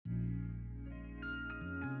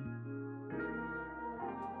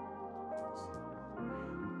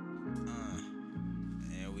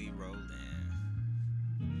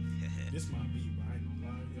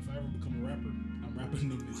dropping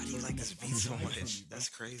them. Why do you like this beat so much? That's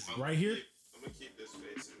crazy. Right here. I'm gonna keep this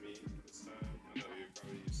facing me this time. I know you're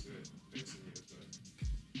probably used to it facing you,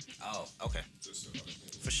 but Oh, okay. just so I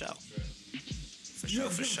can For sure. For Yeah, sure,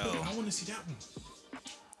 for sure. I want to see that one.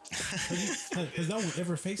 Has that one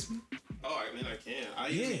ever faced me? Oh, I mean, I can.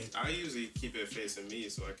 I usually keep it facing me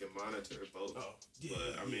so I can monitor both. Oh, yeah.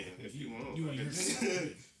 But I mean, if you want, you I ain't can here.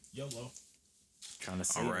 YOLO. Trying to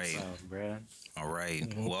see All right. what's up, bruh. All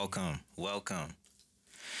right. Welcome. Welcome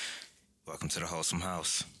to the Wholesome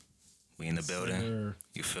House. We in the building. Sir.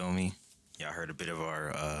 You feel me? Y'all heard a bit of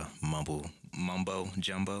our mumbo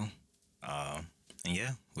jumbo. And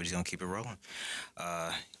yeah, we're just gonna keep it rolling.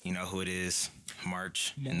 You know who it is.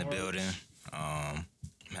 March in the March. building. I'm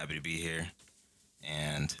happy to be here.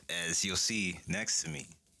 And as you'll see next to me,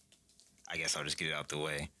 I guess I'll just get it out the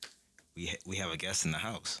way. We have a guest in the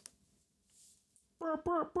house.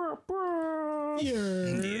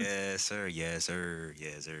 Yeah. Yes, sir. Yes, sir.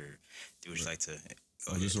 Yes, sir. Would you like to?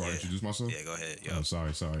 Oh, this is where I introduce myself? Yeah, go ahead. Oh, Yo.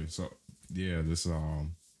 sorry. So, yeah,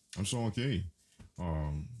 I'm Sean King.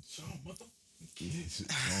 Sean, mother. Sean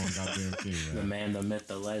goddamn King, The man. man, the myth,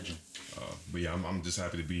 the legend. But yeah, I'm just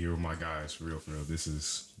happy to be here with my guys, for real. This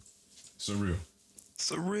is surreal.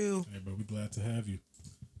 Surreal. Hey, bro, we glad to have you.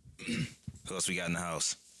 Who else we got in the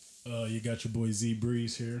house? You got your boy Z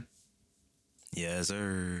Breeze here. Yes,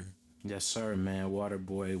 sir. Yes, sir, man.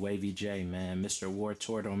 Waterboy, Wavy J, man. Mr. War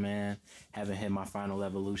Turtle, man. Haven't hit my final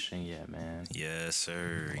evolution yet, man. Yes,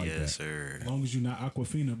 sir. Like Yes, that. sir. As long as you're not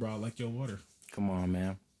Aquafina, bro, I like your water. Come on,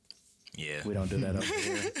 man. Yeah. We don't do that over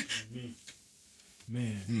here.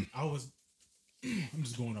 Man, I'm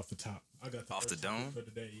just going off the top. I got the Off first the topic dome? for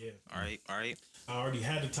today, yeah. All right. I already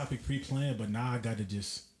had the topic pre-planned, but now I gotta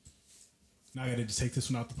just take this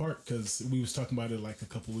one out the park because we was talking about it like a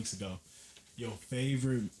couple weeks ago. Your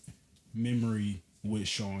favorite memory with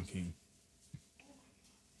Sean King?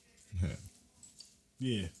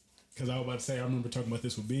 Yeah, because I was about to say I remember talking about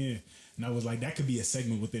this with Ben, and I was like, that could be a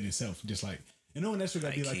segment within itself, just like, and no one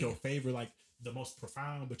necessarily gotta be like Key. your favorite, like the most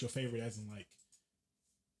profound, but your favorite as in like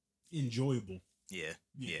enjoyable. Yeah.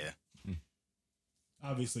 Yeah.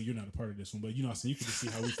 Obviously, you're not a part of this one, but you know what I'm saying? You can just see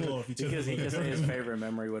how we flow off each other. Because he can say his favorite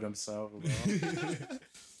memory with himself, bro.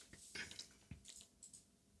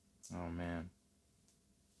 Oh, man.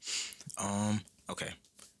 Okay.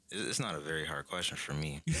 It's not a very hard question for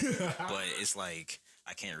me, but it's like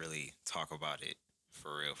I can't really talk about it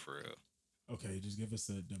for real. Okay, just give us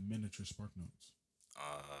the miniature Spark Notes.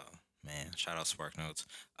 Man, shout out Spark Notes.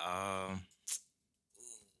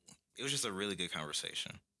 It was just a really good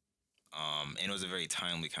conversation. And it was a very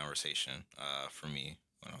timely conversation for me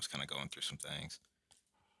when I was kind of going through some things.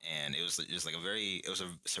 And it was just like it was a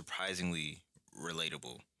surprisingly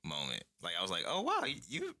relatable moment. Like I was like, oh wow,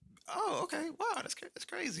 okay, wow, that's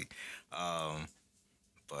crazy.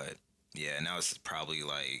 But yeah, now it's probably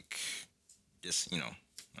like just, on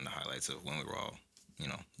the highlights of when we were all,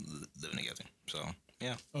 living together. So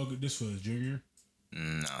yeah. Oh, this was junior?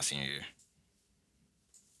 Nah, senior year.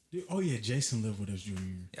 Dude, oh yeah, Jason lived with us junior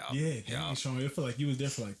year. Yeah. Dang, Sean, I feel like you was there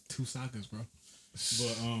for like 2 sagas, bro.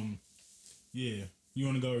 But yeah, you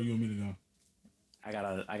want to go or you want me to go? I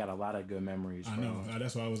got a lot of good memories, bro. I know.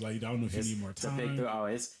 That's why I was like, I don't know if you need more To pick time. through,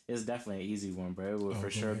 it's definitely an easy one, bro. It would for go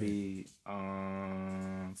sure ahead. be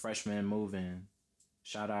freshman moving.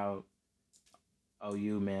 Shout out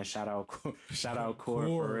OU, man. Shout out Core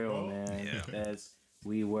Core, for real, bro. man. Yeah. As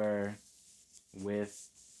we were with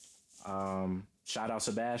shout out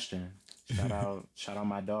Sebastian. Shout out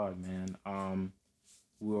my dog, man.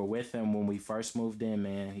 We were with him when we first moved in,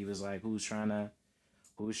 man. He was like, who's trying to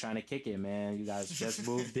kick it, man? You guys just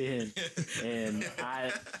moved in, and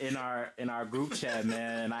in our group chat,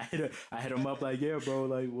 man. And I hit him up like, yeah, bro,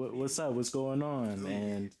 like what's up? What's going on?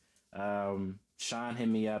 And Sean hit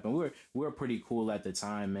me up, and we were pretty cool at the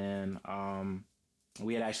time, man.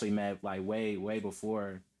 We had actually met like way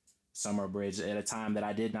before Summer Bridge at a time that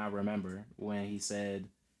I did not remember when he said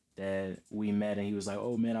that we met, and he was like,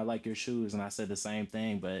 oh man, I like your shoes, and I said the same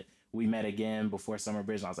thing, but we met again before Summer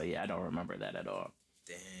Bridge, and I was like, yeah, I don't remember that at all.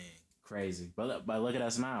 Dang. Crazy. But look at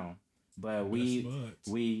us now. But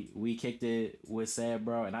we kicked it with Seb,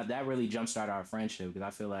 bro, and that really jumpstarted our friendship because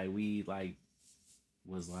I feel like we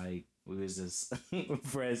was just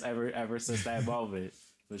friends ever since that moment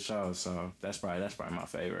for sure. So that's probably my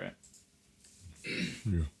favorite.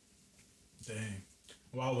 Yeah. Dang.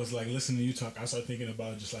 While I was like listening to you talk, I started thinking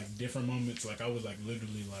about just like different moments. Like I was like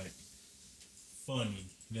literally like funny,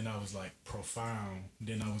 then I was like profound,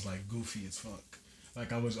 then I was like goofy as fuck.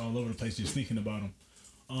 Like I was all over the place just thinking about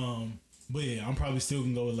them. But yeah, I'm probably still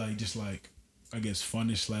gonna go with like just like I guess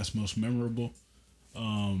funniest / most memorable.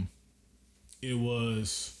 it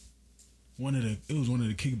was one of the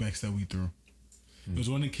kickbacks that we threw. It was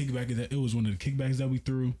one of the kickbacks that we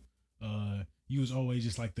threw. You was always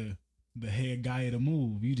just like the head guy at a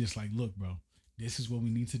move. You just like, look, bro, this is what we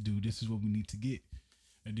need to do. This is what we need to get.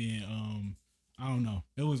 And then I don't know.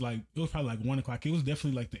 It was probably like 1 o'clock. It was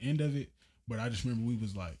definitely like the end of it. But I just remember we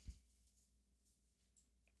was like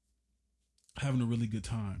having a really good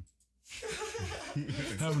time.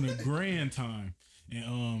 Having a grand time.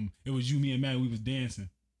 And it was you, me, and Matt. We was dancing.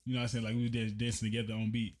 You know what I'm saying? Like we were dancing together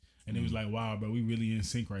on beat. And it was like, wow, bro, we really in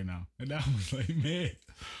sync right now. And I was like, man,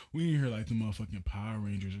 we ain't hear like the motherfucking Power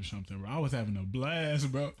Rangers or something, bro. I was having a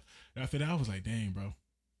blast, bro. And after that, I was like, dang, bro.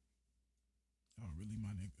 Y'all really my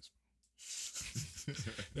niggas, bro.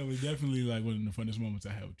 That was definitely like one of the funnest moments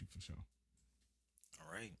I had with you for sure.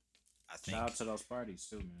 All right. I think. Shout out to those parties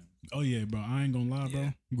too, man. Oh yeah, bro. I ain't gonna lie, bro.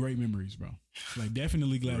 Yeah. Great memories, bro. Like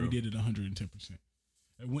definitely glad we did it 110%.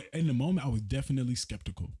 In the moment, I was definitely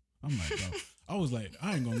skeptical. I'm like, bro. I was like,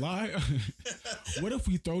 I ain't gonna lie. What if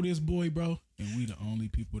we throw this boy, bro, and we the only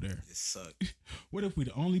people there? It sucked. What if we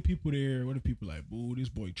the only people there? What if people like, boo, this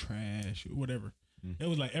boy trash or whatever? It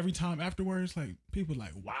was like every time afterwards, like people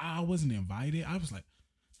like, wow, I wasn't invited. I was like,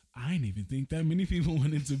 I didn't even think that many people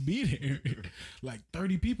wanted to be there. Like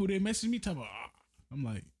 30 people they messaged me talking about, I'm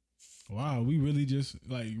like, wow, we really just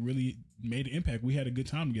like really made an impact. We had a good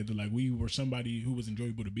time together. Like we were somebody who was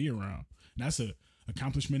enjoyable to be around. And that's a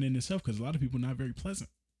accomplishment in itself because a lot of people not very pleasant.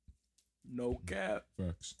 No cap.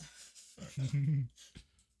 Facts.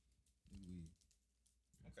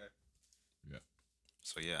 Okay. Yeah.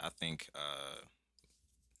 So yeah, I think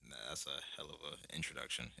that's a hell of a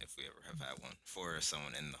introduction if we ever have had one for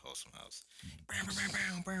someone in the wholesome house.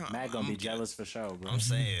 Matt gonna be jealous for sure, bro. I'm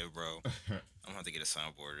saying, bro. I'm gonna have to get a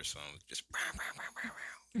soundboard or something. Just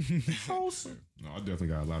No, I definitely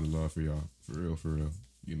got a lot of love for y'all. For real, for real.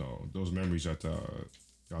 You know, those memories that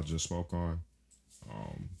y'all just spoke on.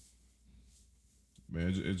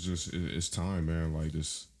 Man, it's time, man. Like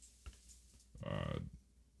this,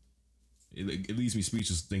 it leaves me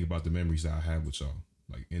speechless to think about the memories that I had with y'all,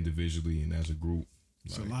 like individually and as a group.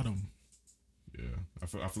 It's Like, a lot of them. Yeah, I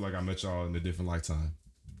feel like I met y'all in a different lifetime.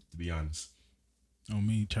 To be honest. On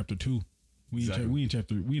me, chapter 2. Exactly. We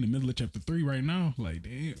in the middle of chapter 3 right now. Like,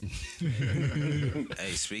 damn.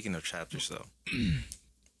 Hey, speaking of chapters though,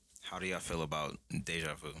 how do y'all feel about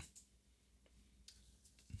Deja Vu?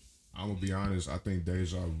 I'm gonna be honest. I think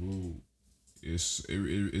deja vu it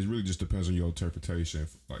really just depends on your interpretation.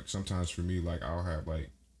 Like sometimes for me, like I'll have like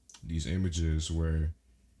these images where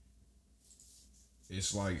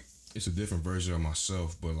it's like it's a different version of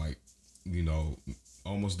myself, but like you know,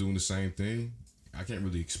 almost doing the same thing. I can't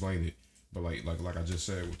really explain it, but like I just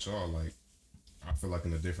said with y'all, like I feel like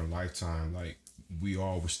in a different lifetime, like we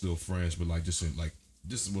all were still friends, but like just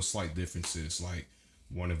with slight differences. Like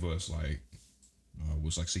one of us like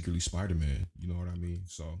was like secretly Spider-Man. You know what I mean?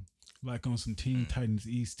 So Like on some Teen Titans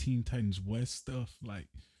East, Teen Titans West stuff. Like,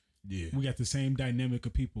 yeah, we got the same dynamic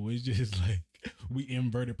of people. It's just like we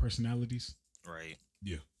inverted personalities. Right.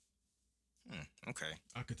 yeah. Okay.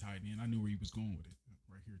 I could tie it in. I knew where he was going with it.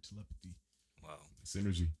 Right here, telepathy. Well,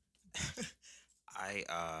 Synergy. I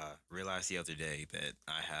realized the other day that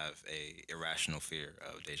I have a irrational fear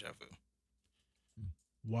of deja vu.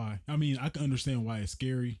 Why? I mean, I can understand why it's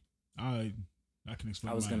scary. I can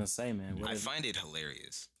explain. I was why. gonna say, man. What I is- find it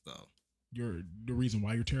hilarious though. The reason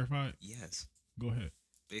why you're terrified. Yes. Go ahead.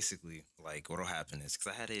 Basically, like what'll happen is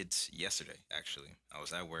because I had it yesterday. Actually, I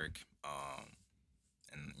was at work,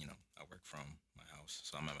 and you know I work from my house,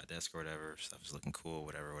 so I'm at my desk or whatever. Stuff is looking cool,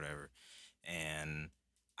 whatever, and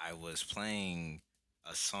I was playing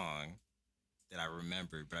a song that I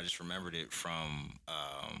remembered, but I just remembered it from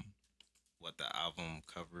what the album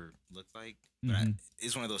cover looked like. But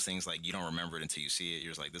it's one of those things like you don't remember it until you see it.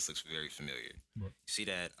 You're just like, this looks very familiar. Right. You see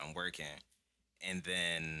that I'm working, and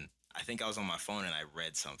then I think I was on my phone and I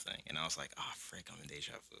read something, and I was like, oh frick, I'm in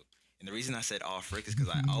deja vu. And the reason I said oh frick is because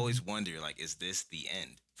I always wonder like, is this the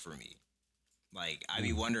end for me? Like I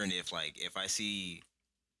be wondering if I see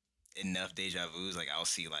enough deja vus, like I'll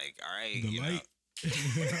see like, all right, The you know, light.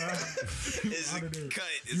 it's Out of there. cut,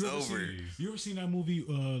 it's You ever over. You ever seen that movie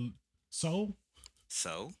Soul?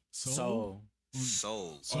 So So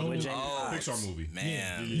Soul. Soul. with Jamie Foxx. Pixar movie.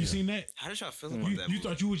 Man, You seen that? how did y'all feel about You, that? you movie?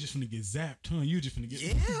 thought you was just gonna get zapped, huh? You was just gonna get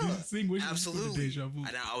Yeah, absolutely absolutely. deja vu.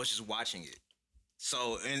 I was just watching it.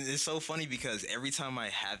 So, and it's so funny because every time I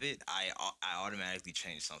have it, I automatically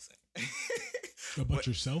change something. About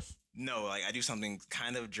yourself? No, like I do something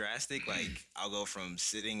kind of drastic. Like I'll go from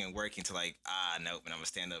sitting and working to like, nope, and I'm gonna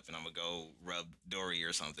stand up and I'm gonna go rub Dory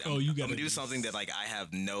or something. Oh, you I'm gotta gonna do something that like I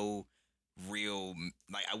have no real,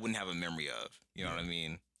 like I wouldn't have a memory of. You know what I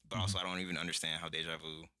mean? But also, I don't even understand how deja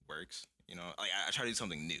vu works. You know, like I try to do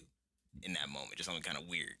something new in that moment, just something kind of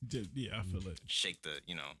weird. Yeah, I feel it. Shake the,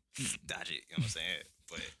 dodge it. You know what I'm saying?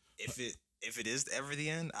 But if it is ever the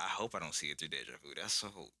end, I hope I don't see it through deja vu. That's so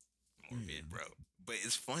morbid, bro. But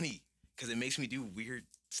it's funny because it makes me do weird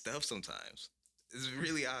stuff sometimes. It's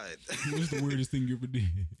really odd. What's the weirdest thing you ever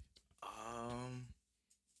did?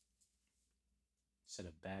 Said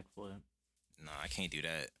a backflip. No, I can't do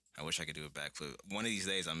that. I wish I could do a backflip. One of these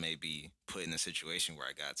days, I may be put in a situation where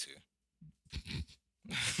I got to.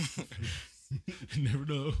 Never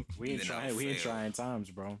know. We ain't trying times,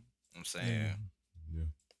 bro. I'm saying. Yeah.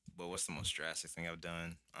 But what's the most drastic thing I've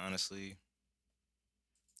done? Honestly,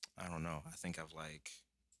 I don't know. I think I've like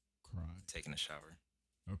Cried. taken a shower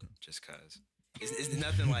Okay. just cause. It's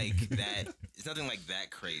nothing like that. It's nothing like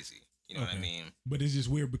that crazy. You know what I mean? But it's just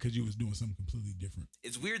weird because you was doing something completely different.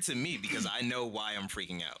 It's weird to me because I know why I'm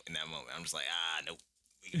freaking out in that moment. I'm just like, nope.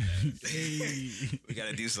 We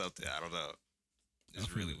gotta do something. I don't know.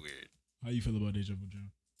 It's really weird. How you feel about deja vu,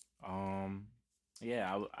 John?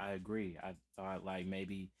 Yeah, I agree. I thought like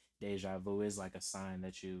maybe deja vu is like a sign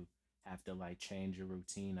that you have to like change your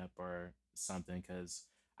routine up or something, because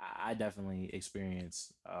I definitely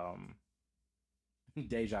experience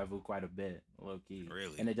deja vu quite a bit, low key.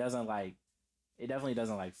 Really? And it definitely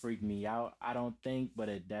doesn't like freak me out, I don't think, but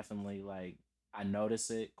it definitely like I notice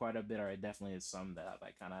it quite a bit, or it definitely is something that I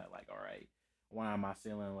like kind of like, all right, why am I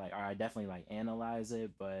feeling like, or I definitely like analyze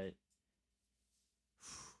it, but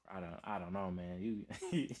I don't know, man. You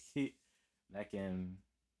that can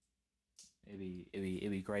it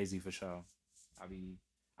be crazy for sure.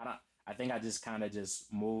 I think I just kind of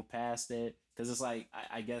just move past it, because it's like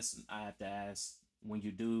I guess I have to ask, when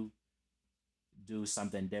you do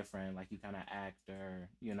something different, like you kind of act, or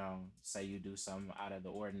say you do something out of the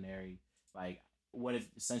ordinary, like what if,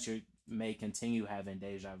 since you may continue having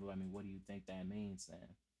deja vu, I mean, what do you think that means then?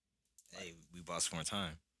 Hey, we bought some more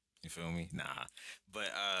time. You feel me? Nah.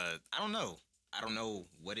 But I don't know. I don't know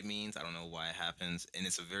what it means. I don't know why it happens. And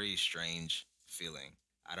it's a very strange feeling.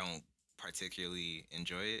 I don't particularly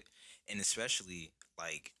enjoy it. And especially,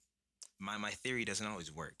 like, my theory doesn't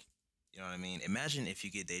always work. You know what I mean? Imagine if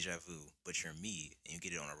you get deja vu, but you're me, and you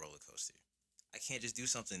get it on a roller coaster. I can't just do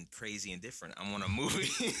something crazy and different. I'm on a movie.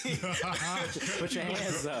 Put your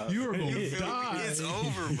hands up. You're gonna die. It's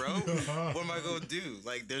over, bro. What am I gonna do?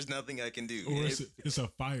 Like, there's nothing I can do. Or it's a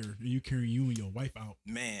fire, and you carry you and your wife out,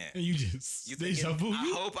 Man. and you just deja vu.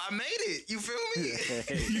 I hope I made it. You feel me?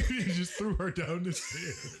 You just threw her down the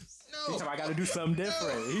stairs. No. I got to do something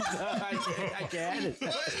different. I can't.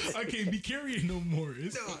 I can't be carrying no more.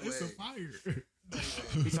 It's a way. fire.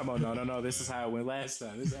 He's talking about no. This is how it went last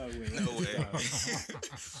time. This is how it went. No way.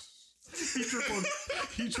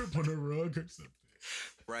 He trip on the rug or something.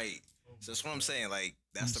 Right. So that's what I'm saying. Like,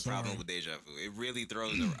 that's the problem with deja vu. It really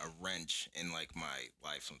throws a wrench in like my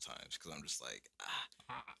life sometimes, because I'm just like,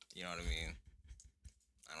 you know what I mean?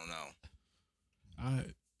 I don't know.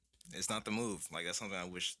 It's not the move. Like, that's something I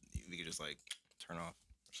wish we could just like turn off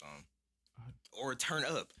or something, or turn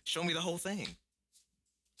up. Show me the whole thing.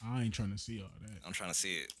 I ain't trying to see all that. I'm trying to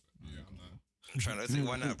see it. Yeah, I'm not. I'm trying to see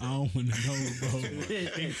why not, I bro. don't want to know,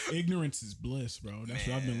 bro. Ignorance is bliss, bro. That's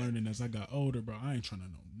what I've been learning as I got older, bro. I ain't trying to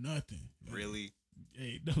know nothing. Really?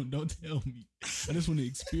 Hey, don't tell me. I just want to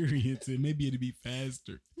experience it. Maybe it'll be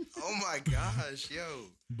faster. Oh my gosh, yo.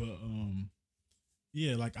 But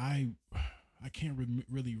yeah, like I can't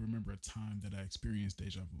really remember a time that I experienced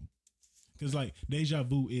deja vu, because like deja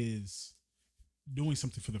vu is doing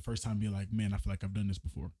something for the first time, being like, man, I feel like I've done this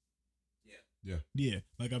before. Yeah.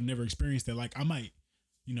 Like I've never experienced that. Like I might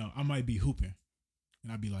be hooping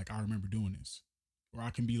and I'd be like, I remember doing this. Or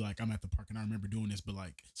I can be like, I'm at the park and I remember doing this, but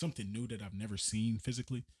like something new that I've never seen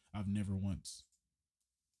physically, I've never once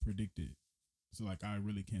predicted. So like, I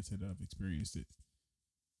really can't say that I've experienced it.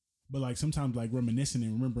 But like sometimes like reminiscing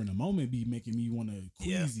and remembering a moment be making me want to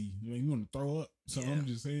queasy. Yeah. You want to throw up. So I'm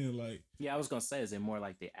just saying like. Yeah, I was going to say, is it more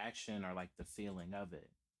like the action or like the feeling of it?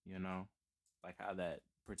 Like how that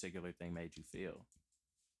particular thing made you feel.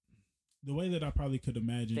 The way that I probably could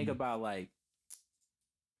imagine. Think about like,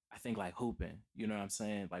 I think like hooping, you know what I'm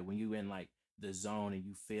saying? Like when you in like the zone and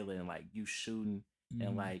you feeling like you shooting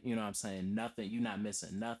and like, you know what I'm saying? Nothing, you're not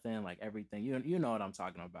missing nothing, like everything. You know what I'm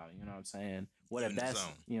talking about, you know what I'm saying? What if that's,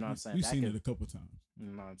 you know what I'm saying? We've seen it a couple times. You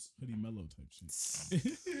know what I'm saying? Pretty mellow type shit.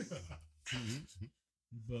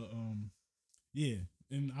 But yeah.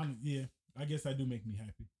 And I guess that do make me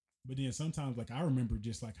happy. But then sometimes like I remember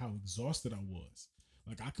just like how exhausted I was.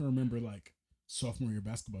 Like I can remember like sophomore year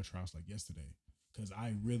basketball trials like yesterday, because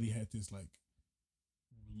I really had this like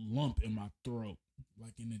lump in my throat,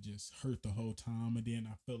 like, and it just hurt the whole time. And then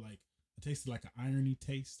I felt like I tasted like an irony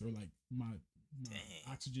taste, or like my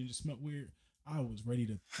oxygen just smelled weird. I was ready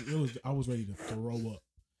to. I was ready to throw up.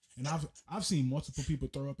 And I've seen multiple people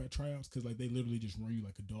throw up at tryouts because like they literally just run you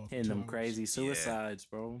like a dog. Hitting them crazy suicides,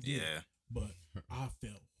 bro. Yeah. But I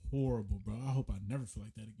felt horrible, bro. I hope I never feel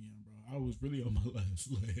like that again, bro. I was really on my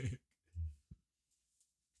last leg.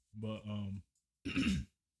 But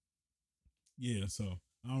yeah, so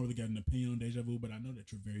I don't really got an opinion on deja vu, but I know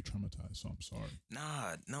that you're very traumatized, so I'm sorry.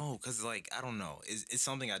 Nah, no, because like I don't know. It's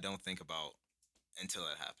something I don't think about until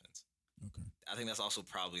it happens. Okay. I think that's also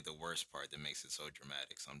probably the worst part that makes it so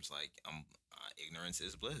dramatic. So I'm just like, ignorance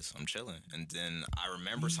is bliss. I'm chilling, and then I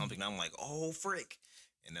remember something. And I'm like, oh frick,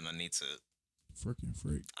 and then I need to, Freaking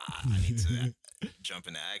freak. I need to jump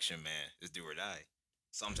into action, man. It's do or die.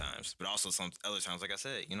 Sometimes, but also some other times, like I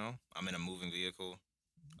said, I'm in a moving vehicle,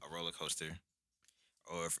 a roller coaster,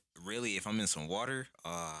 or if I'm in some water,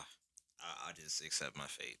 I just accept my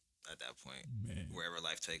fate at that point. Man. Wherever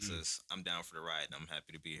life takes us, I'm down for the ride, and I'm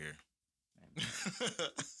happy to be here. You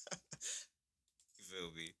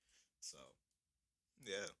feel me? So,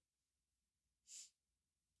 yeah.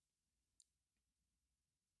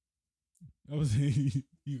 I was saying,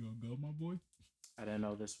 you gonna go, my boy? I didn't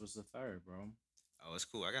know this was the third, bro. Oh, it's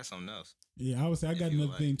cool. I got something else. Yeah, I would say I got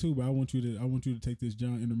another thing too, but I want you to take this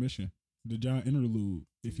John intermission, the John interlude,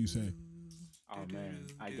 if you say. Oh man,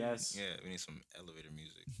 I guess. Yeah, we need some elevator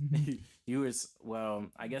music.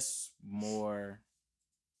 I guess more.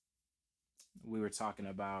 We were talking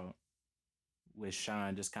about with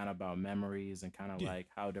Sean, just kind of about memories and kind of like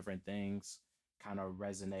how different things kind of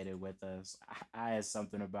resonated with us. I had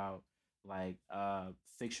something about like a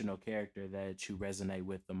fictional character that you resonate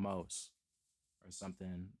with the most, or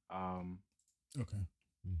something. Okay,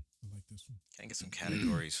 I like this one. Can I get some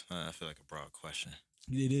categories? I feel like a broad question.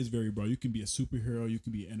 It is very broad. You can be a superhero. You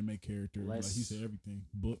can be an anime character. Like he said, everything.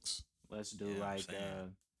 Books. Let's do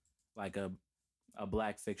like a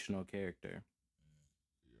black fictional character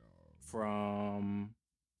from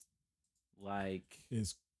like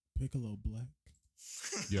is Piccolo black?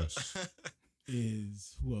 Yes.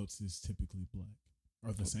 Is who else is typically black?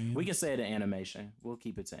 Are the same? We can say the animation. We'll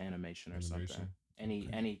keep it to animation or something. Any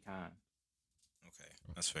kind. Okay,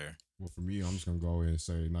 that's fair. Well, for me, I'm just gonna go ahead and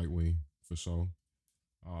say Nightwing for sure.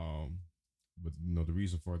 But the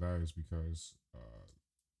reason for that is because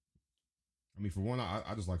I mean, for one,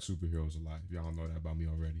 I just like superheroes a lot. If y'all don't know that about me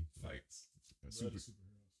already, like superheroes.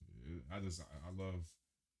 I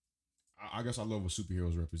guess I love what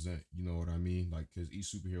superheroes represent. You know what I mean? Like, because each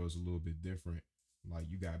superhero is a little bit different. Like,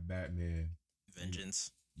 you got Batman,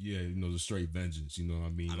 vengeance. Yeah, the straight vengeance. You know what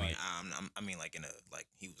I mean? I mean, like in a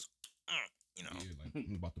he was, Yeah, like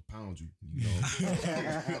I'm about to pound you. You know.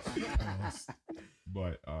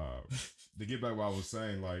 But to get back what I was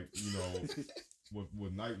saying, like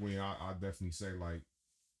with Nightwing, I definitely say like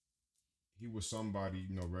he was somebody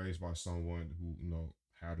raised by someone who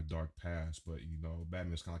had a dark past, but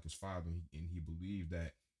Batman's kind of like his father, and he believed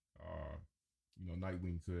that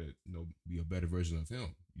Nightwing could be a better version of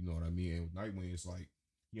him. You know what I mean? And with Nightwing, it's like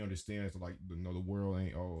he understands like the world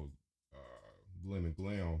ain't all glim and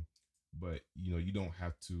glam, but you don't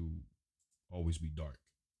have to always be dark.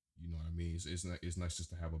 You know what I mean? It's nice just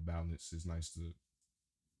to have a balance. It's nice to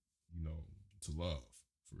to love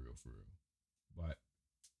for real. But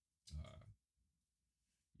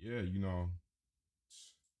yeah,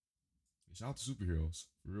 shout out to superheroes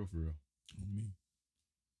for real. Me.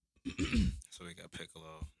 So we got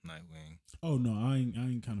Piccolo, Nightwing. Oh no, I ain't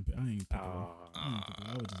Piccolo.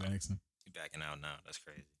 I was just asking. You backing out now? That's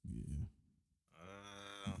crazy.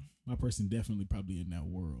 Yeah. My person definitely probably in that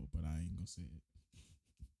world, but I ain't gonna say it.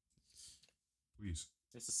 Please.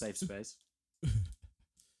 It's a safe space.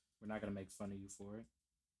 We're not gonna make fun of you for it.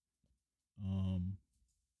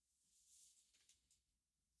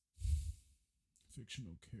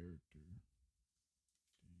 Fictional character.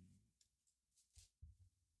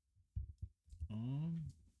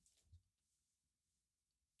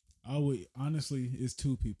 I would honestly, it's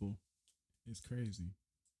two people. It's crazy.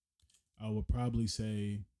 I would probably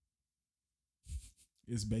say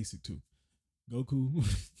it's basic too. Goku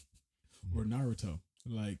or Naruto.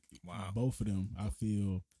 Like both of them I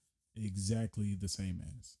feel exactly the same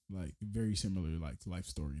as. Like very similar, like life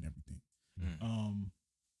story and everything.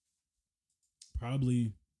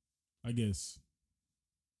 Probably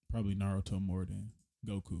Naruto more than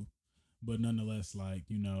Goku. But nonetheless, like,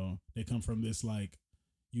 they come from this like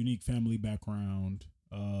unique family background.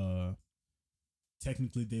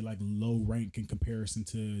 Technically they like low rank in comparison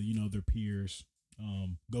to, their peers.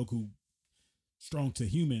 Goku strong to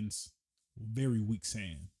humans, very weak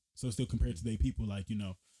saying. So still compared to they people like, you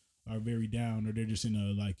know, are very down or they're just in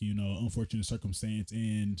a like, you know, unfortunate circumstance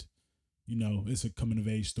and you know, it's a coming of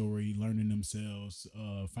age story, learning themselves,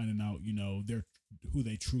 finding out, you know, they're who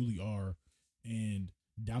they truly are and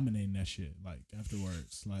dominating that shit like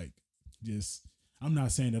afterwards. Like just I'm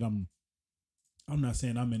not saying I'm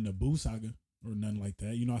in the Boo saga or nothing like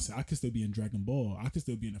that. You know, I said I could still be in Dragon Ball. I could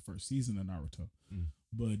still be in the first season of Naruto.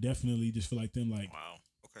 But definitely just feel like them like Wow.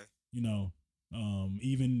 Okay. you know,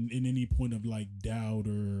 even in any point of like doubt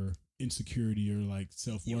or insecurity or like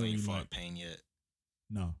self You worry, ain't fought like pain yet.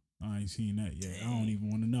 no, I ain't seen that yet. I don't Dang. even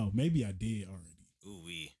want to know. Maybe I did already. Ooh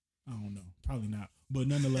wee. I don't know. Probably not. But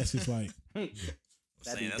nonetheless, it's like I'm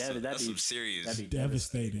That'd saying be that's, dev- that'd some be- serious that'd be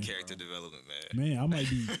devastating. character bro. development, man. Man,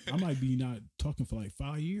 I might be not talking for like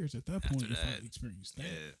 5 years at that point After if I that, experience that.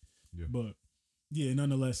 Yeah. But yeah,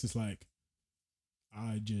 nonetheless, it's like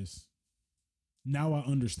I just now I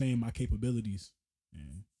understand my capabilities,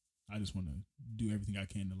 and I just want to do everything I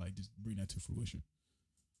can to like just bring that to fruition,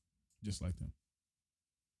 just like them.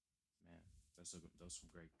 Man, those some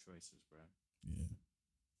great choices, bro. Yeah,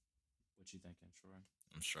 What you thinking, Troy?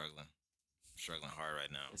 I'm struggling. I'm struggling hard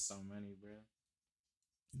right now. It's so many, bro.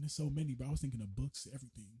 and there's so many. But I was thinking of books,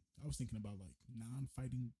 everything. I was thinking about like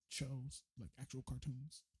non-fighting shows, like actual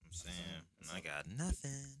cartoons. I'm saying I got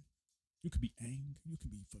nothing. You could be Aang. You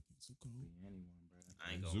could be fucking Zuko. Be anyone, bro.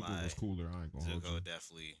 I ain't gonna Zuko lie. was cooler. I ain't gonna hold you. Zuko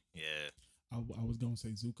definitely. Yeah. I was gonna say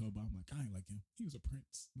Zuko, but I'm like I ain't like him. He was a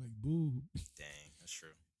prince. Like boo. Dang, that's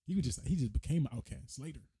true. He just became an outcast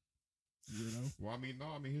later. Weirdo. Well, I mean, no,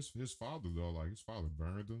 I mean his father though, like his father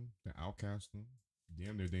burned him, then outcast him,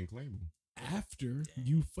 damn near didn't claim him. After Dang.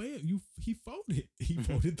 you failed, he folded. He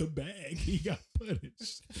folded the bag. He got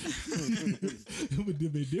punished. It would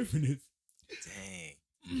have been different if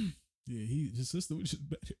Dang. yeah, his sister was just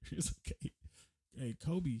better. It's okay. Hey,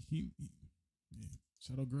 Kobe, yeah,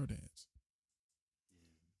 shout out girl dads.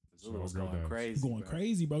 Zulu was So, girl going dads. crazy. Going bro.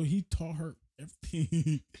 crazy, bro. He taught her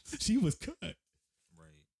everything. She was cut. Right.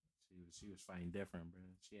 She was fighting different, bro.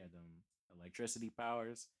 She had them electricity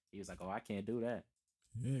powers. He was like, "Oh, I can't do that."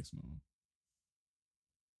 Yes, man.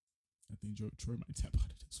 I think Troy might tap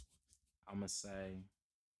out of this one. I'm gonna say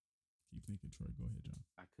Keep thinking, Troy. Go ahead, John.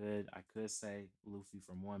 I could say Luffy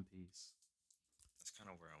from One Piece That's kind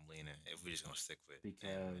of where I'm leaning. If we're just gonna stick with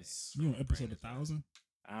because You on episode Brain is 1,000?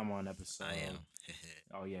 I'm on episode. I am.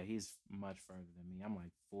 Oh yeah, he's much further than me. I'm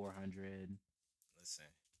like 470 Listen,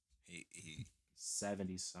 he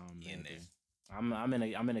something. He in maybe.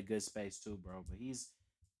 there. I'm in a good space too, bro. But he's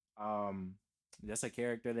that's a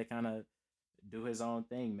character that kind of do his own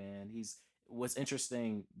thing, man. What's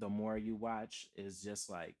interesting the more you watch is just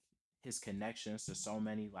like his connections to so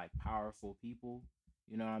many like powerful people.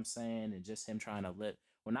 You know what I'm saying? And just him trying to live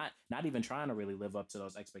well, not even trying to really live up to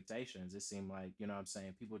those expectations. It seemed like, you know what I'm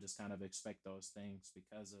saying, people just kind of expect those things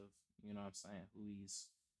because of, you know what I'm saying, who he's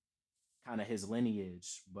kind of his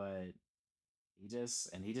lineage, but he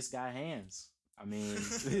just got hands. I mean,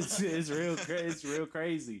 it's real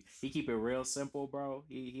crazy. He keep it real simple, bro.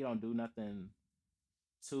 He don't do nothing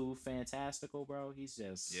too fantastical, bro. He's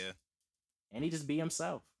just yeah. and he just be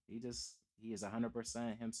himself. He is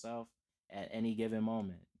 100% himself at any given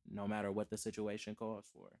moment, no matter what the situation calls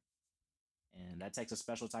for. And that takes a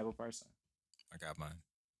special type of person. I got mine.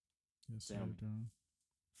 Yes, sir, Tell me. John.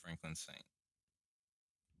 Franklin Saint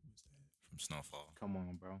Who's that? from Snowfall. Come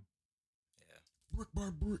on, bro. Yeah. Brick by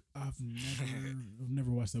brick. I've never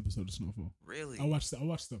watched the episode of Snowfall. Really? I watched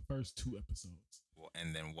the first 2 episodes. Well,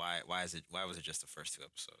 and then why was it just the first 2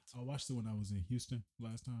 episodes? I watched it when I was in Houston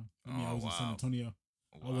last time. I mean, I Oh, was in San wow. Antonio.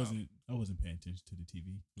 Wow. I wasn't paying attention to the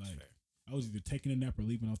TV. That's Like fair. I was either taking a nap or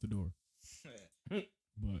leaving out the door.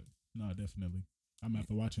 But no, definitely. I'm gonna have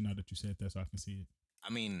to watch it now that you said that, so I can see it.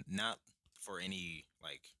 I mean, not for any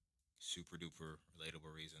like super duper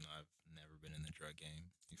relatable reason. I've never been in the drug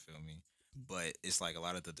game. You feel me? But it's like a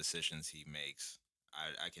lot of the decisions he makes,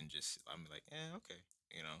 I can just I'm like, okay,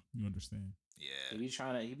 you know, You understand? yeah.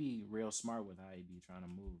 He be real smart with how he be trying to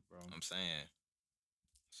move, bro. I'm saying.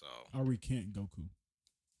 So I recant Goku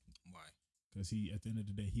why? because he, at the end of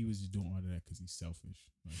the day, he was just doing all of that because he's selfish.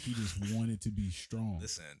 Like he just wanted to be strong.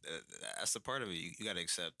 Listen, that's the part of it. You got to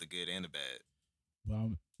accept the good and the bad. But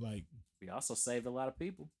I'm like, He also saved a lot of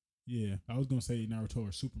people. yeah, I was gonna say Naruto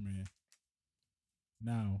or Superman.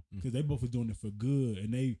 Now, because they both was doing it for good,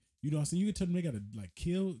 and they, you know, what I'm saying, you can tell them they gotta like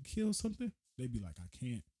kill something. They be like, I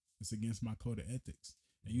can't. It's against my code of ethics.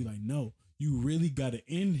 And you like, no, you really gotta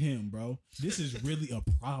end him, bro. This is really a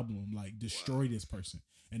problem. Like, destroy this person.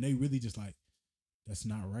 And they really just like, that's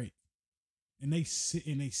not right. And they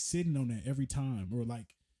sitting on that every time, or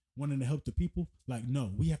like wanting to help the people. Like,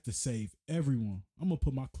 no, we have to save everyone. I'm gonna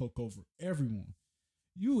put my cloak over everyone.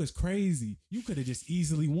 You was crazy. You could have just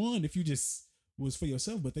easily won if you just was for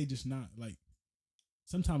yourself, but they just not like.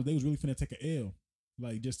 Sometimes they was really finna take a L,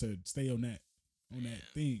 like just to stay on that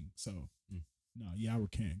thing. So no, yeah, I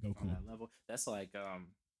recant Goku. On that level, that's like low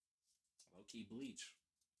key Bleach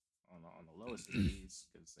on the lowest degrees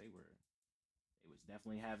because they was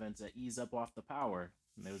definitely having to ease up off the power.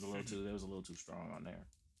 And they was a little too strong on there.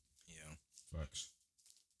 Yeah. Facts.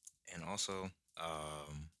 And also,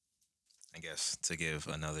 I guess to give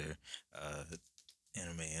another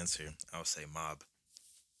anime answer, I would say Mob.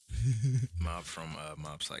 Mob from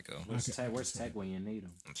Mob Psycho. Where's Tech when you need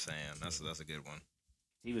him? I'm saying that's a good one.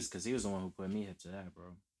 He was the one who put me hip to that,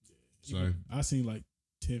 bro. So I seen like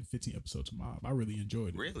 10, 15 episodes of Mob. I really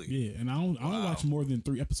enjoyed it. Really? Yeah, and I don't watch more than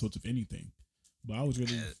 3 episodes of anything. But I was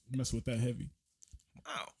really messing with that heavy.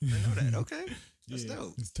 Wow, I didn't know that. Okay, that's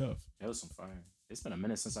dope. It's tough. That was some fire. It's been a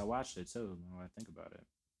minute since I watched it too. Now I think about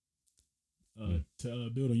it. To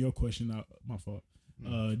build on your question, my fault.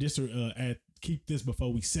 Just to keep this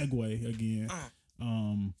before we segue again.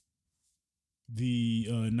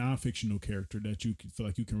 The non-fictional character that you feel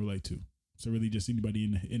like you can relate to. So really, just anybody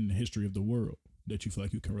in the history of the world that you feel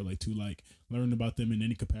like you can relate to, like learn about them in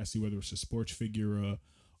any capacity, whether it's a sports figure,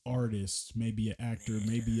 artist, maybe an actor,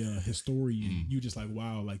 maybe a historian. You just like,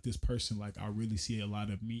 wow, like this person, like I really see a lot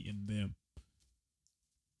of me in them,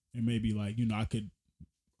 and maybe like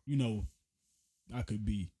I could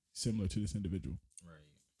be similar to this individual. Right.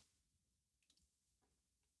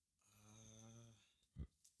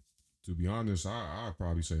 to be honest, I'd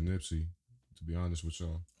probably say Nipsey. To be honest with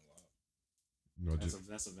y'all,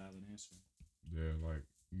 That's a valid answer. Yeah, like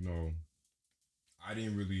I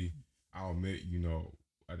didn't really. I'll admit,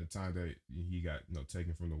 at the time that he got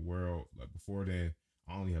taken from the world, like before then,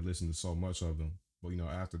 I only had listened to so much of him. But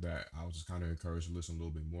after that, I was just kind of encouraged to listen a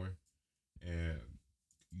little bit more, and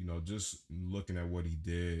just looking at what he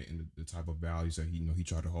did and the type of values that he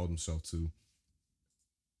tried to hold himself to.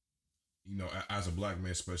 As a black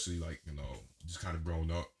man, especially just kind of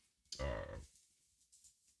grown up,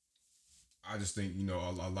 I just think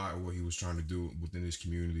a lot of what he was trying to do within his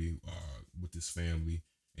community, with his family,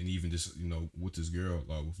 and even just with this girl,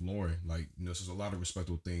 with Lauren, there's a lot of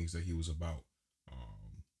respectable things that he was about.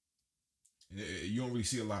 You don't really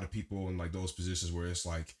see a lot of people in those positions where it's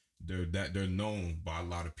like they're known by a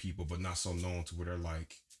lot of people, but not so known to where they're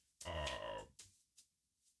like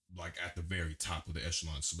at the very top of the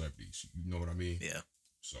echelon celebrities. You know what I mean? Yeah.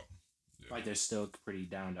 So yeah. Like they're still pretty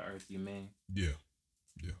down to earth. You mean? Yeah.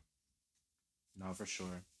 No, for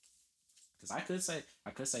sure. Because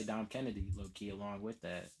I could say Dom Kennedy, low key, along with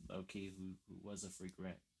that, low key, who was a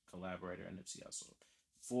frequent collaborator in Nipsey Hussle,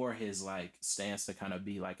 for his stance to kind of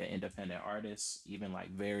be an independent artist, even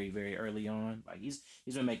very, very early on. He's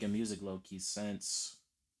been making music low key since,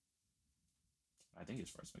 I think his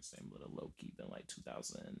first mixtape Little Low Key been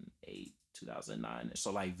 2008, 2009.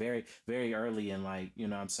 So very, very early in you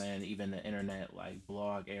know what I'm saying, even the internet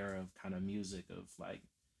blog era of kind of music of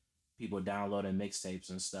people downloading mixtapes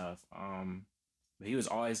and stuff. But he was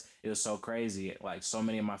always, it was so crazy. So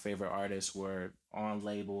many of my favorite artists were on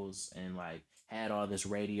labels and had all this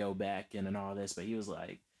radio backing and all this. But he was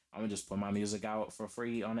like, I'm gonna just put my music out for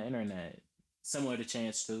free on the internet, similar to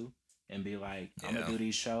Chance too, and be like, I'm gonna do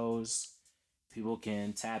these shows. People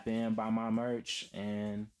can tap in, buy my merch,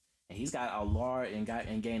 and he's got a large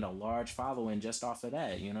and gained a large following just off of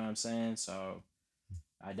that. You know what I'm saying? So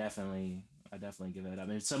I definitely give that up.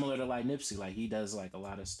 And similar to Nipsey, he does a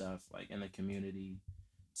lot of stuff in the community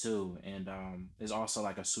too, and is also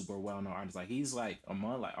a super well known artist. He's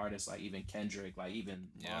among artists even Kendrick, even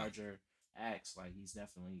larger acts. He's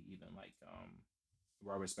definitely even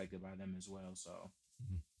well respected by them as well. So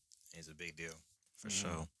It's a big deal for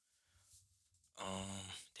sure.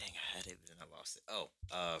 Dang, I had it, but then I lost it. Oh,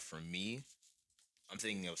 for me, I'm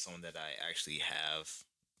thinking of someone that I actually have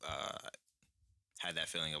had that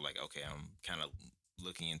feeling of okay, I'm kind of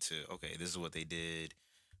looking into, okay, this is what they did,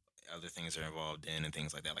 other things they're involved in, and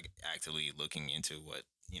things like that. Actively looking into what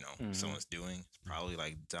someone's doing. It's probably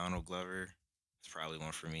Donald Glover. It's probably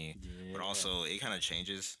one for me. Yeah. But also, it kind of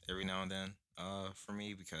changes every now and then for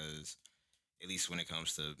me, because at least when it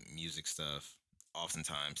comes to music stuff,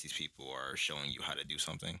 oftentimes these people are showing you how to do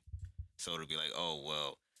something. So it'll be oh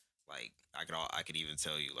well, I could even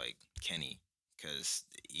tell you Kenny, because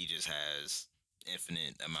he just has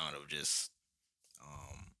infinite amount of just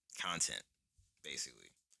content, basically.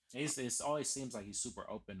 It always seems he's super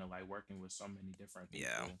open to working with so many different people.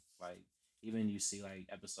 Yeah. Even you see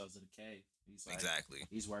episodes of The Cave. He's exactly.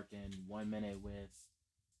 He's working 1 minute with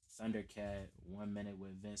Thundercat 1 minute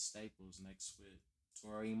with Vince Staples, next with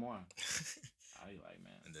Tori Moore. I like,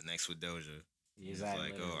 man. And the next with Doja. He's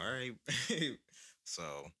Exactly. like, oh, all right.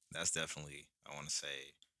 So that's definitely, I want to say,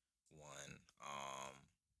 one.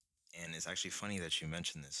 And it's actually funny that you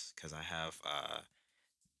mentioned this because I have a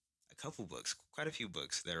couple books, quite a few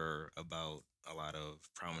books that are about a lot of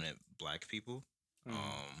prominent Black people.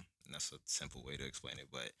 And that's a simple way to explain it.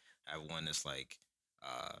 But I have one that's like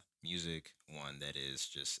music, one that is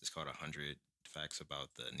just, it's called 100 Facts About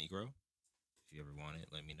the Negro. If you ever want it,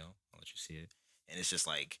 let me know. I'll let you see it. And it's just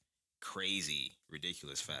like crazy,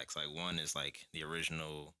 ridiculous facts. Like one is like the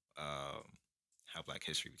original how Black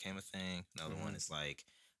history became a thing. Another one is like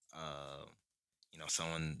uh,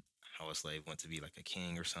 someone how a slave went to be like a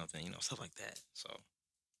king or something, stuff like that. So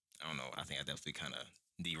I don't know. I think I definitely kind of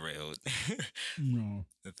derailed No.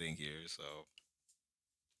 the thing here. So,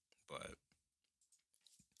 but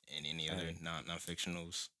and any other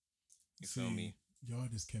non-fictionals, you feel me? Y'all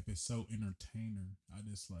just kept it so entertainer. I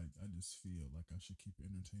just feel like I should keep it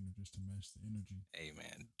entertainer just to match the energy. Hey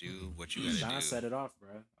man, do what you gotta John do. set it off,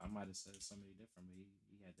 bro. I might have said somebody different, but he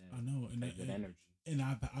had that. I know, and that good energy. And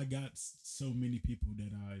I got so many people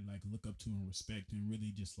that I like look up to and respect, and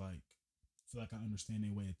really just like feel like I understand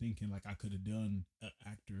their way of thinking. Like I could have done an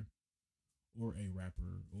actor, or a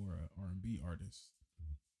rapper, or a R&B artist.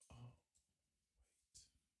 Oh, wait.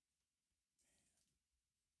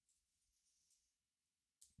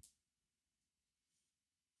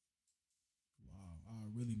 Wow, I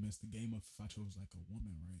really messed the game up if I chose like a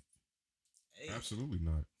woman, right? Hey, Absolutely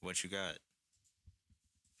not. what you got?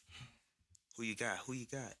 Who you got? Who you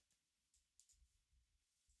got?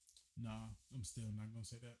 Nah, I'm still not gonna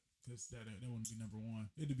say that because that wouldn't be number one.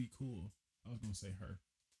 It'd be cool. I was gonna say her.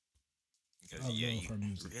 Because I yeah, love you her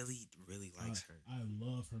music. really likes her. I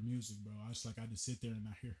love her music, bro. I just sit there and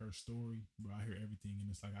I hear her story, bro. I hear everything, and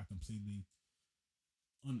it's like I completely,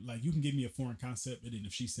 like you can give me a foreign concept, and then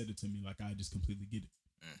if she said it to me, like I just completely get it.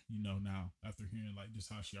 Now after hearing like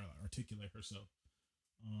just how she articulate herself,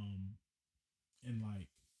 and like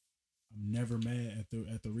I'm never mad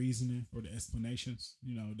at the reasoning or the explanations,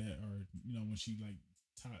 that are when she like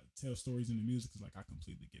tell stories in the music. It's like I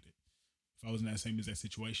completely get it. If I was in that same exact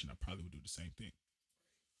situation, I probably would do the same thing.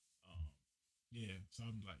 Yeah, so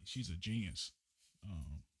I'm like, she's a genius,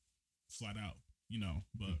 flat out,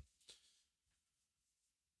 But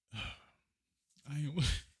I ain't,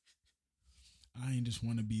 I ain't just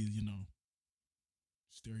want to be,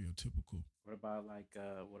 stereotypical. What about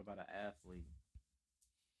an athlete?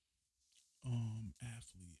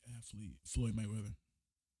 Athlete, Floyd Mayweather.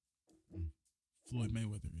 Floyd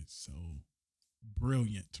Mayweather is so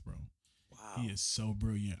brilliant, bro. Wow. He is so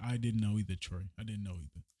brilliant. I didn't know either, Troy. I didn't know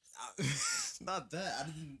either. Not that.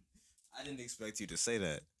 I didn't expect you to say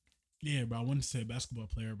that. Yeah, bro. I wanted to say basketball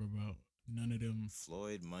player, but bro, none of them.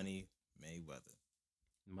 Floyd Money Mayweather.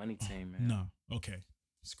 Money team, man. No. Okay.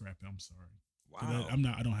 Scrap it. I'm sorry. Wow.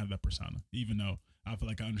 I don't have that persona. Even though I feel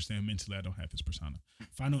like I understand mentally, I don't have his persona.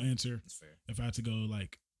 Final answer. That's fair. If I had to go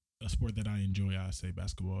like a sport that I enjoy, I'd say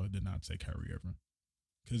basketball. Then I'd say Kyrie Irving.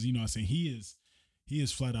 Because I'm saying he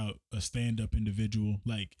is flat out a stand-up individual.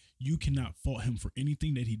 Like you cannot fault him for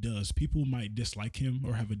anything that he does. People might dislike him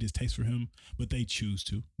or have a distaste for him, but they choose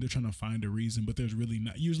to. They're trying to find a reason, but there's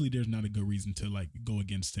not a good reason to like go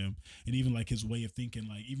against him. And even like his way of thinking,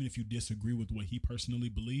 like even if you disagree with what he personally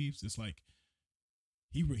believes, it's like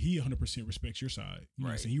he 100% respects your side.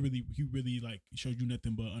 Right. So he really like shows you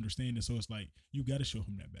nothing but understanding. So it's like you got to show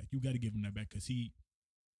him that back. You got to give him that back because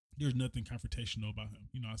there's nothing confrontational about him.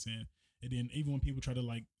 You know what I'm saying? And then even when people try to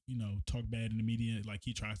like, talk bad in the media, like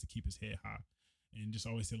he tries to keep his head high and just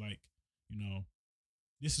always say like,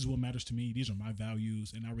 this is what matters to me. These are my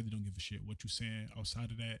values. And I really don't give a shit what you're saying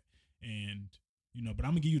outside of that. And, but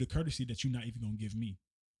I'm gonna give you the courtesy that you're not even gonna give me.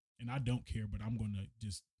 And I don't care, but I'm going to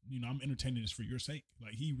just, I'm entertaining this for your sake.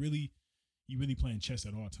 Like he really playing chess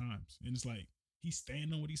at all times. And it's like, he's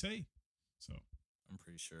staying on what he say. So I'm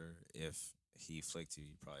pretty sure if he flicked you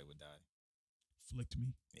probably would die. Flicked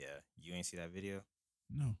me? Yeah. You ain't see that video?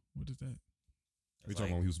 No. What is that? Are you talking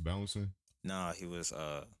about when he was balancing? Nah, he was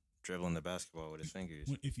dribbling the basketball with his fingers.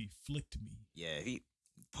 If he flicked me. Yeah, if he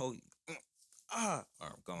poke. I'm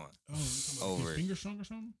going. Oh, over his finger strong or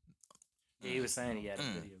something? Yeah, he was saying he had a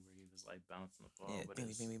video where he was like bouncing the ball. Yeah, But bing,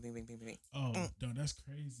 bing, bing, bing, bing, bing, bing. Oh, no, that's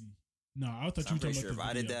crazy. No, I thought So you I'm were talking pretty sure about if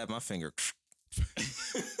I the did video. that, my finger. I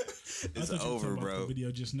It's thought you were talking over, about bro. the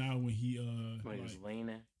video just now when he when he was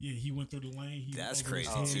leaning. yeah, he went through the lane. He That's over his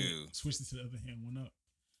crazy, head, too. Switched it to the other hand, went up.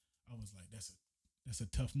 I was like, that's a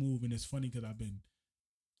tough move, and it's funny because I've been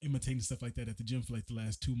imitating stuff like that at the gym for like the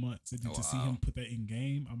last 2 months, and then Oh, to see wow. him put that in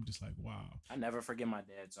game, I'm just like, wow. I never forget my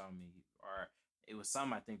dad told me, or it was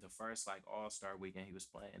some, I think the first like All-Star weekend he was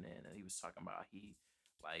playing in, and he was talking about he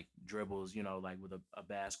like dribbles, you know, like with a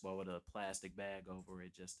basketball with a plastic bag over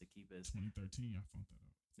it just to keep his. 2013, I found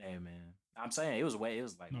that out. Hey man, I'm saying it was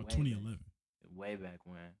like No, way 2011. way back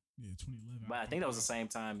when. Yeah, 2011. But I think that was the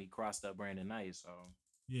found same time he crossed up Brandon Knight. So out.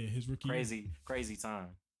 Yeah, his rookie year. crazy time.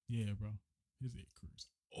 Yeah, bro. His career's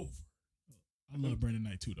over. I love Brandon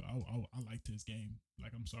Knight too, though. I liked his game.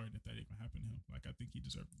 Like, I'm sorry that even happened to him. Like, I think he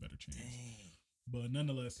deserved a better chance. Dang. But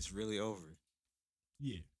nonetheless, It's really over.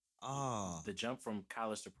 yeah. Oh. The jump from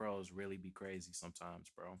college to pros really be crazy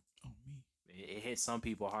sometimes, bro. Oh, me. It hits some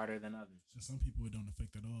people harder than others. And some people it don't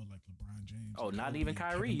affect at all, like LeBron James. Oh, and not Kobe even and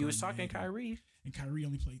Kyrie. Kevin You was talking Garnett. Kyrie. And Kyrie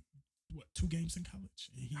only played, 2 games in college?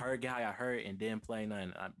 And he, Her guy got hurt and didn't play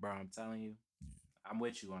nothing. Bro, I'm telling you, Yeah. I'm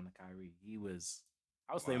with you on the Kyrie.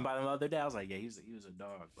 I was thinking about him the other day. I was like, yeah, he was a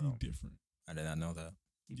dog, he bro. different. I did not know that.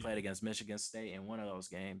 He Yeah. played against Michigan State in one of those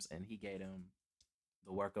games, and he gave him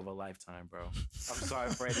the work of a lifetime, bro. I'm sorry,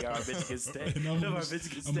 Freddie, our Michigan State. And Our I'm a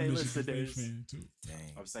Michigan I'm a State Michigan State listeners. fan too.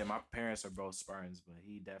 Dang. I'm saying my parents are both Spartans, but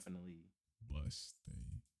he definitely. Bust.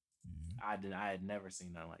 Yeah. I had never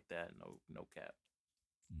seen nothing like that. No cap.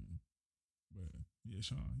 Mm. But yeah,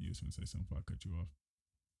 Sean, you was gonna say something before I cut you off.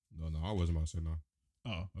 No, I wasn't about to say no.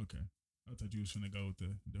 Oh, okay. I thought you was gonna go with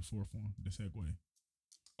the fourth one, the segue.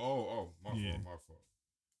 My Yeah. fault, my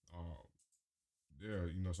fault.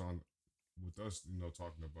 Yeah, so with us,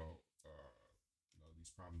 talking about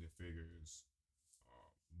these prominent figures,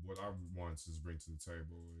 what I want to bring to the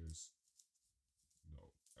table is,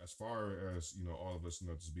 as far as all of us,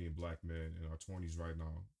 just being black men in our 20s right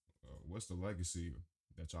now, what's the legacy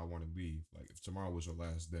that y'all want to leave? Like, if tomorrow was your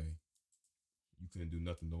last day, you couldn't do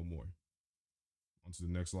nothing no more. On to the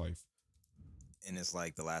next life. And it's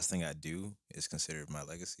like the last thing I do is considered my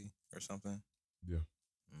legacy or something. Yeah.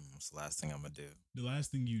 What's the last thing I'm going to do? The last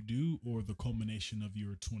thing you do, or the culmination of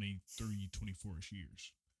your 23, 24-ish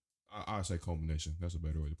years? I say culmination. That's a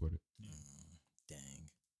better way to put it. Dang.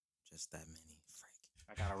 Just that many. Frank.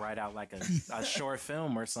 I gotta write out like a short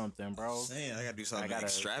film or something, bro. I'm saying I got to do something gotta-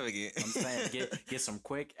 extravagant. I'm saying get some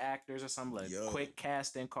quick actors or something like Yo. quick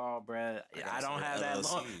casting call, bruh. I gotta I don't start have that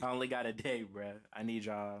long. LLC. I only got a day, bruh. I need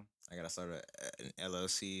y'all I got to start an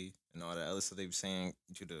LLC and all that other stuff they be saying.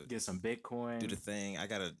 get some Bitcoin. Do the thing. I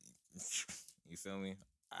got to, you feel me?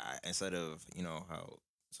 Instead of, how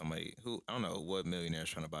somebody who, I don't know what millionaire is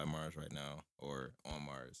trying to buy Mars right now or on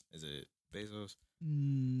Mars. Is it Bezos?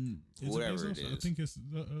 Is Whatever Bezos? it I is. think it's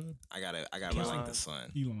I gotta buy like the sun.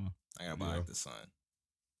 Elon. I gotta buy like the sun.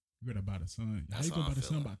 You gotta buy the sun. How That's you gonna how buy I'm the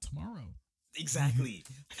sun feeling. by tomorrow? Exactly.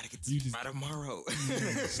 I gotta get You this just- by tomorrow.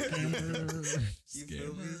 Scammer. You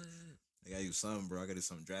feel me? Scammer. I gotta do something, bro. I gotta do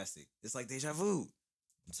something drastic. It's like deja vu.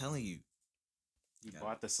 I'm telling you. You Yeah.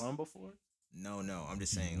 bought the sun before? No. I'm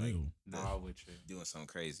just You saying, like, will. No, with you. doing something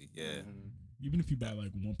crazy. Yeah. Mhm. Even if you buy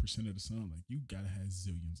like 1% of the sun, like you gotta have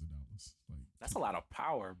zillions of dollars. Like, That's a lot of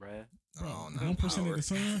power, bruh. bro, Oh, not 1% power. of the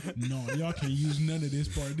sun? No, y'all can't use none of this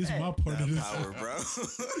part. This is my part Not of this. power, bro.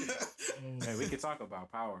 Oh. Hey, we can talk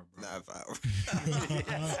about power, bro. Not power.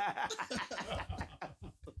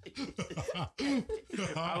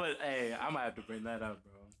 I'm gonna have to bring that up,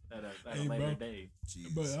 bro. At a Hey, later bro. date.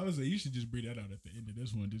 Jeez. But I would say you should just bring that out at the end of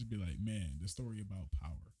this one. Just be like, man, the story about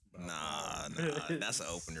power. Nah. That's an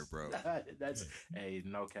opener, bro. That's hey,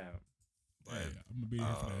 no cap. But Hey, I'm gonna be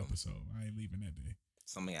there for the um, episode. I ain't leaving that day.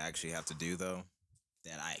 something I actually have to do though,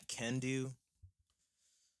 that I can do.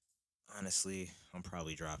 Honestly, I'm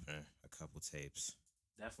probably dropping a couple tapes.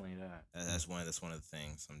 Definitely that. That's one of the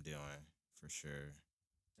things I'm doing for sure.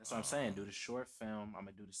 That's what I'm saying. Do the short film. I'm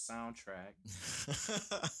gonna do the soundtrack.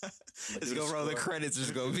 It's do gonna roll the score. credits.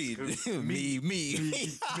 It's gonna be It's me. me.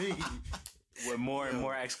 With more and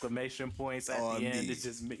more exclamation points at On the end. me. It's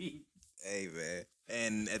just me. Hey man,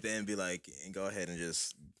 and at the end be like, and go ahead and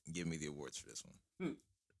just give me the awards for this one.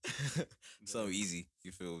 So easy,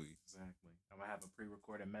 you feel me? Exactly. I'm gonna have a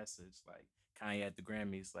pre-recorded message like Kanye at the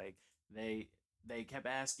Grammys. Like they kept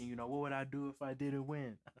asking, what would I do if I didn't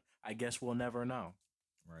win? I guess we'll never know.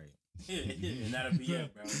 Right. And that'll be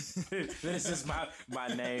it, bro. This is my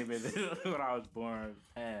name and when I was born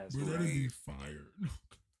past. Bro, And that'd be fired.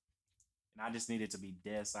 I just needed to be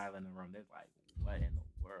dead silent in the room. They're like, what in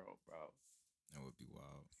the world, bro? That would be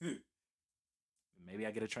wild. Maybe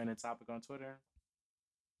I get a trending topic on Twitter.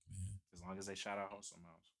 Man. As long as they shout out Wholesome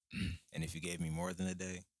Mouse. And if you gave me more than a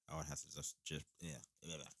day, I would have to just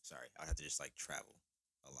sorry, I would have to just like travel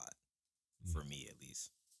a lot for me at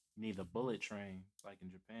least. You need the bullet train, like in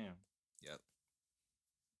Japan. Yep.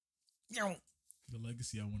 The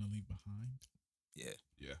legacy I want to leave behind. Yeah,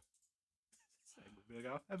 Yeah. I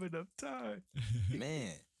don't have enough time.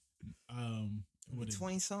 man. What a-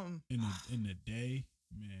 20 something. in the day,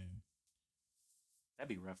 man. That'd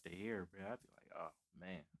be rough to hear, bro. I'd be like, oh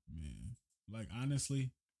man. Like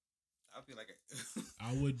honestly, I'll be like,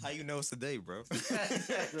 I would. how you know it's the day, bro?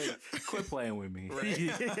 Quit playing with me. Right.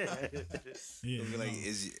 Yeah, You'll be like, no.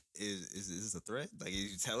 is this a threat? Like,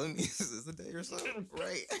 is you telling me this is the day or something?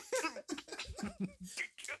 Right?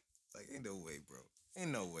 Like, ain't no way, bro.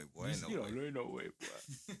 Ain't no way, boy. Ain't no way. Ain't no way,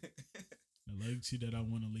 boy. The legacy that I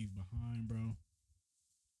want to leave behind, bro.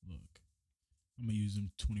 Look, I'm gonna use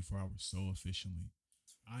them 24 hours so efficiently.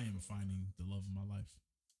 I am finding the love of my life.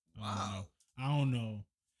 Wow. I don't know.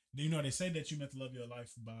 You know, they say that you met the love of your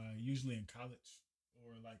life by usually in college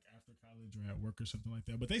or like after college or at work or something like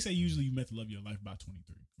that. But they say usually you met the love of your life by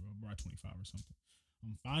 23 or by 25 or something.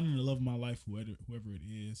 I'm finding the love of my life, whoever it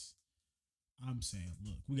is. I'm saying,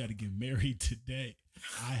 look, we got to get married today.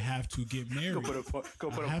 I have to get married.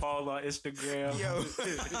 Go put a poll on Instagram. Yo.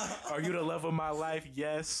 Are you the love of my life?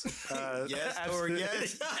 Yes. Yes or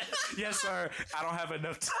yes? Yes, sir. I don't have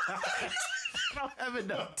enough time. I don't have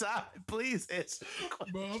enough time. Please answer.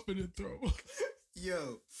 Bro, I'm finna throw.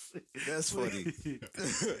 Yo, that's funny.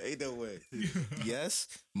 Ain't no way. Yes,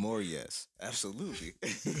 more yes. Absolutely.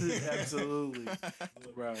 Absolutely.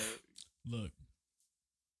 Bro. Look,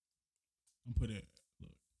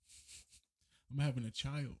 I'm having a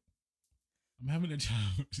child. I'm having a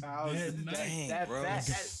child. That night. Dang, bro.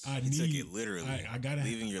 I You took it literally. I gotta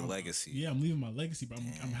leaving your legacy. Yeah, I'm leaving my legacy, bro.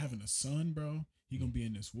 I'm having a son, bro. He gonna be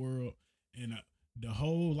in this world, and the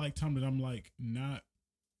whole like time that I'm like not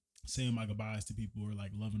saying my goodbyes to people or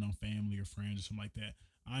like loving on family or friends or something like that.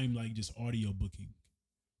 I'm like just audio booking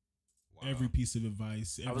Wow. every piece of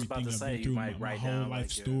advice, I was about everything to I've say, been you through, might my write whole down, life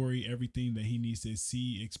like, yeah. story, everything that he needs to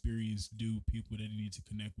see, experience, do, people that he needs to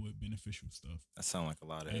connect with, beneficial stuff. That sounds like a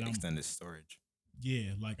lot of And I'm- extended storage.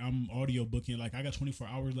 Yeah, like I'm audio booking. Like I got 24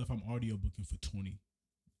 hours left. I'm audio booking for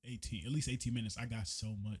at least 18 minutes. I got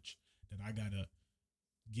so much that I gotta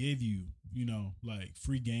give you, like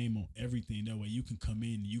free game on everything. That way you can come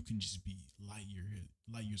in and you can just be light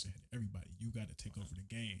years ahead of everybody. You gotta take over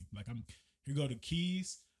the game. Like here go the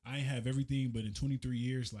keys. I ain't have everything, but in 23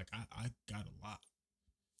 years, like I got a lot.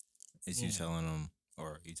 Is you telling them, or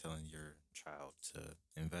are you telling your child to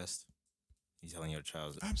invest? You telling your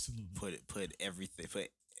child to Absolutely. put everything, put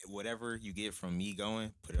whatever you get from me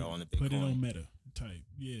going, put it all in the Bitcoin. Put it on Meta type.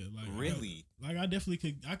 Yeah, like Really? I definitely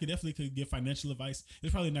could give financial advice.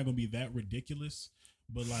 It's probably not gonna be that ridiculous,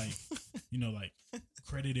 but like, like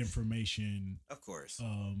credit information, Of course.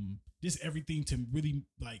 just everything to really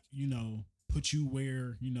like, put you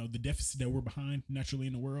where, the deficit that we're behind naturally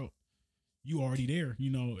in the world. You already there,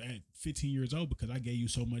 at 15 years old because I gave you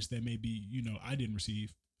so much that maybe, I didn't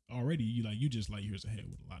receive already. You just like years ahead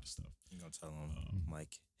with a lot of stuff. You gonna tell them like,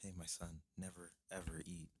 hey, my son, never ever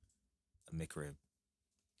eat a McRib.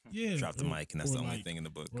 Yeah. Drop the mic, and that's or the only like- thing in the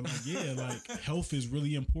book. Or like, yeah, like health is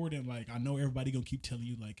really important. Like I know everybody gonna keep telling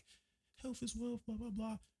you like health is wealth, blah, blah,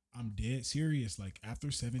 blah. I'm dead serious. Like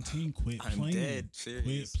after 17, quit I'm playing. dead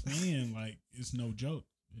serious. Quit playing. Like it's no joke.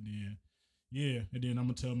 And then, and then I'm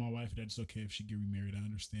gonna tell my wife that it's okay if she get remarried. I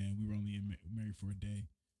understand. We were only married for a day.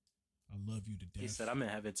 I love you to death. He said, I'm in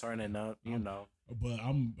heaven turning up, But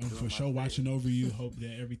I'm for my sure thing. watching over you. Hope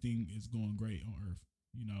that everything is going great on earth.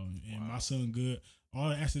 And my son good. All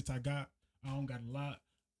the assets I got, I don't got a lot,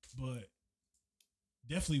 but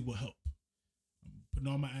definitely will help. I'm putting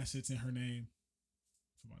all my assets in her name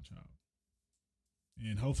for my child.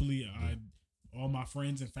 And hopefully all my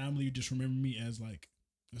friends and family just remember me as like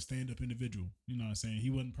a stand-up individual. You know what I'm saying? He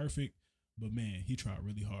wasn't perfect, but man, he tried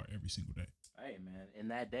really hard every single day. Hey, man, in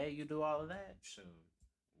that day you do all of that? Shoot.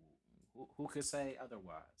 Who could say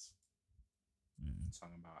otherwise? Man.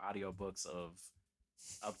 Talking about audiobooks of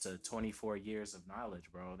up to 24 years of knowledge,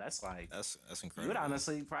 bro. That's like, That's you incredible. would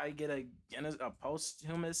honestly probably get a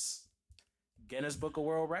posthumous Guinness Book of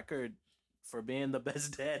World Record for being the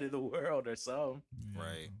best dad in the world or so. Yeah.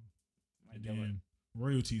 Right. And then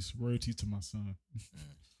royalties to my son.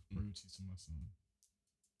 Royalties to my son.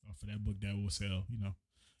 For that book that will sell,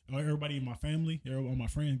 Everybody in my family, all my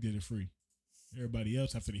friends get it free. Everybody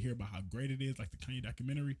else, after they hear about how great it is, like the Kanye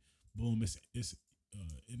documentary, boom, it's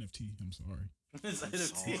NFT. I'm sorry. It's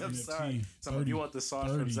NFT, I'm NFT, sorry. So if 30, you want the sauce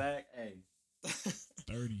from 30. Zach, hey.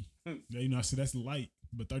 30. Yeah, I said that's light,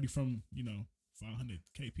 but 30 from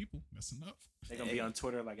 500K people, that's enough. They're gonna be on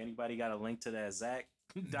Twitter like, anybody got a link to that Zach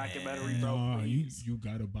documentary, bro? Nah, Please. you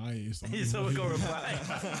gotta buy it. It's the only Someone way. go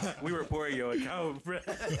reply. We report your account, bro.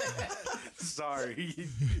 Sorry.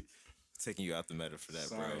 Taking you out the meta for that,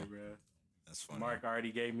 Sorry, bro. bro. That's funny. Mark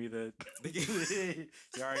already gave me the.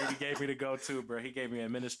 He already gave me the go-to, bro. He gave me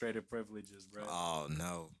administrative privileges, bro. Oh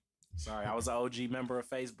no. Sorry, I was an OG member of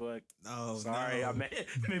Facebook. No. Sorry, I made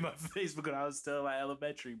my Facebook when I was still at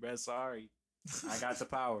elementary, bro. Sorry, I got the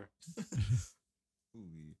power.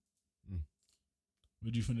 Ooh,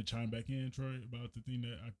 Would you finna chime back in, Troy, about the thing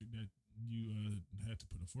that you had to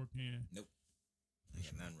put a fork in? Nope. I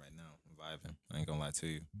got nothing right now. I'm vibing. I ain't gonna lie to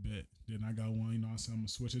you. Bet. Then I got one, you know what I'm saying? I'm gonna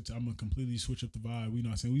switch it. I'm gonna completely switch up the vibe. You know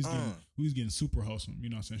what I'm saying? We was getting super wholesome. You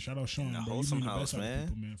know what I'm saying? Shout out Sean, In the bro. wholesome You bring the house, best out of man.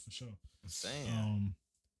 people, man, for sure. I'm saying.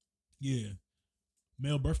 Yeah.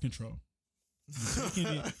 Male birth control.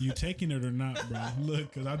 You taking it or not, bro?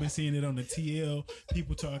 Look, because I've been seeing it on the TL.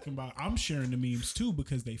 People talking about. I'm sharing the memes too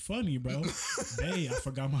because they funny, bro. I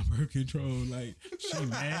forgot my birth control. Like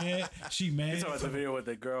she mad. You talking about the video with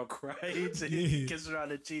the girl crying, Yeah. kissing her on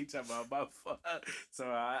the cheek, talking about my fuck. So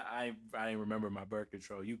I didn't remember my birth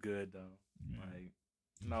control. You good though? Yeah. Like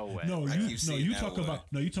no way. No, I keep seeing you that talk one. about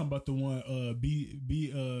you talking about the one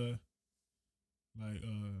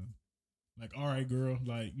like all right, girl,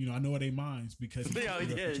 like you know I know it ain't mine because he, Yeah, took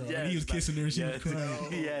the yeah, birth control. yeah, And he was like, kissing her and she yes, was crying.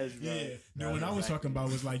 yes, bro. Yeah. No, what I was talking about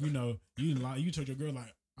was like, you know, you didn't lie. You told your girl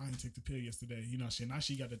like, I didn't take the pill yesterday. You know, shit. Now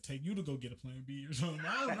she got to take you to go get a plan B or something.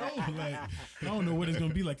 I don't know. Like, I don't know what it's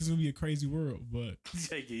gonna be like. It's gonna be a crazy world, but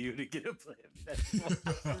Taking you to get a plan.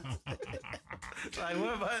 Like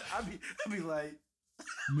what am I be like,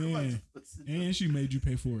 man. And she made you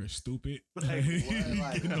pay for it, stupid. Like, what?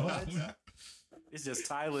 Like, You know? what? It's just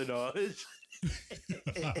Tylenol.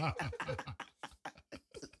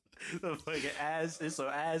 The fucking ass. It's some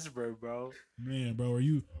aspirin, bro. Man, bro,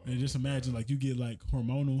 and just imagine like you get like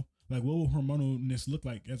hormonal. Like, what would hormonalness look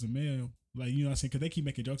like as a male? Like, you know what I'm saying? Because they keep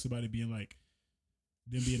making jokes about it being like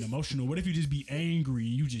them being emotional. What if you just be angry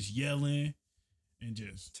and you just yelling and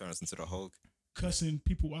just Turn us into the Hulk. cussing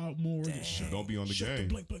people out more? Just shut Don't be on the shut game.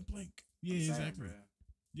 blank, blank, blank. Yeah, exactly. Bro.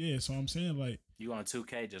 Yeah, so I'm saying like, You on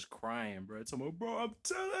 2K just crying, bro. It's like, bro, I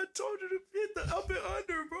told you to hit the up and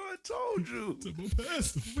under, bro. I told you. to go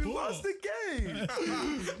past the We ball. lost the game.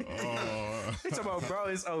 Oh. It's about, bro,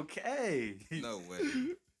 it's okay. No way.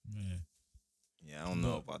 Man, Yeah, I don't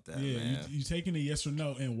know about that, yeah, man. you taking it yes or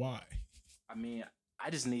no, and why? I mean, I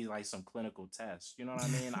just need like some clinical tests. You know what I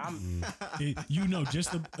mean? I'm You know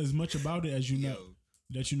just as much about it as you know Yo.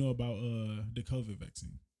 that you know about the COVID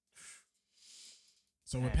vaccine.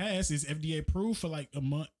 So it Man. passed. It's FDA approved for like a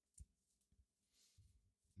month.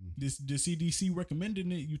 The CDC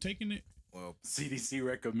recommending it. You taking it? Well, CDC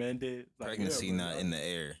recommended. Like, pregnancy yeah, bro. not in the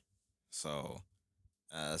air, so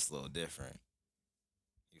that's a little different.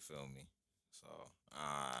 You feel me? So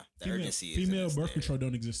the urgency is female birth control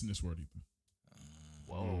don't exist in this world either.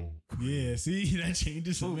 Whoa. Yeah, see that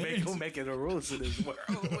changes. Who the man. making the rules in this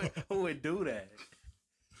world? Who would do that?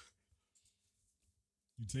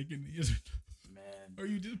 You taking it? Yes or no? Man. Or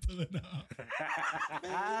you just pulling out?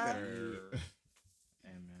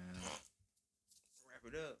 Hey, man.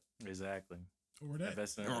 Wrap it up. Exactly. Or that?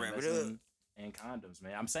 Investing Wrap it up. in condoms,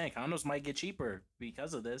 man. I'm saying condoms might get cheaper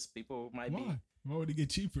because of this. People might be. Why? Why would it get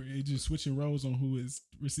cheaper? It just switching roles on who is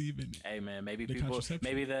receiving it. Hey, man. Maybe The people. contraception.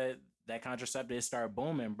 Maybe that contraceptive start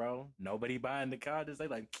booming, bro. Nobody buying the condoms. They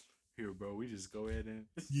like, here, bro. We just go ahead and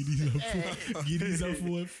Get these up for, get these up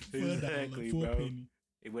for Exactly, a dollar, for bro. a penny.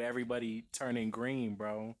 with everybody turning green,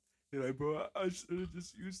 bro. They're like, bro, I should have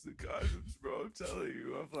just used the condoms, bro. I'm telling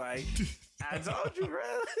you. I'm like, I told you, bro.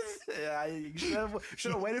 You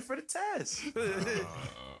should have waited for the test.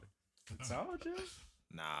 I told you.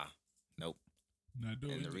 Nah, nope. Not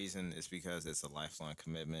doing And the it. reason is because it's a lifelong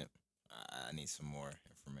commitment. I need some more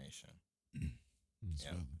information. That's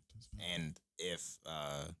Yeah. valid. That's valid. And if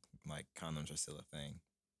like condoms are still a thing,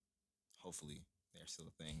 hopefully they're still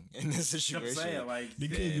a thing in this I'm situation. saying, like, They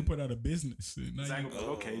could then- get put out of business. And now exactly. you-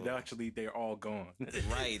 Okay, actually, they're all gone.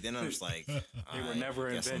 Right. Then I'm just like, They were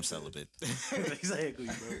never guess I'm invented. celibate. Exactly,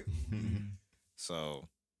 bro. Mm, So,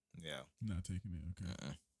 yeah. not taking it. Okay.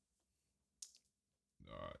 Uh-uh.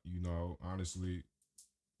 You know, honestly,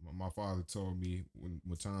 my father told me when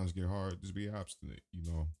times get hard, just be obstinate. You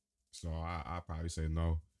know, so I probably say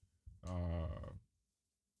no.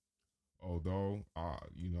 Although,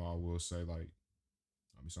 you know, I will say like,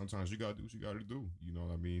 I mean, sometimes you gotta do what you gotta do. You know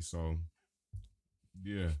what I mean? So,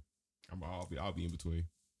 yeah, I'll be in between.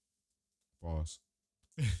 Pause.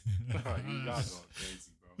 You guys going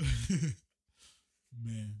crazy, bro.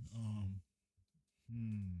 Man,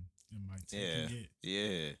 am I Yeah. taking it?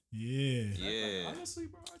 Yeah. Yeah. Yeah. Honestly,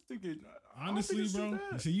 bro, I think it. Honestly, bro.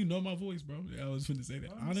 See, you know my voice, bro. I was finna say that.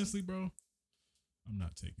 Honestly. Honestly, bro, I'm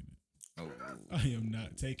not taking it. Oh. I am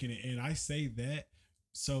not taking it. And I say that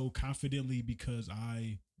so confidently because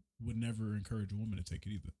I would never encourage a woman to take it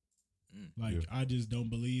either. Mm. Like Yeah. I just don't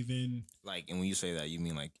believe in Like, and when you say that, you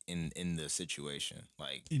mean like in the situation,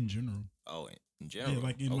 like in general. in general, Yeah,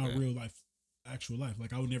 like in my Okay. real life, actual life.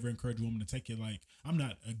 Like I would never encourage a woman to take it. Like I'm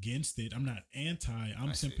not against it. I'm not anti. I'm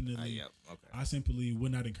I see. simply Yep. Okay. I simply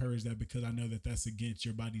would not encourage that because I know that that's against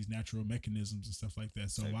your body's natural mechanisms and stuff like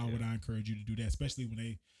that. So Heck why yeah. would I encourage you to do that? Especially when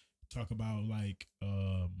they talk about like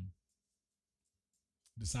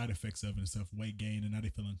the side effects of it and stuff, weight gain and how they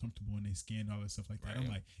feel uncomfortable in their skin, all that stuff like that. Right. I'm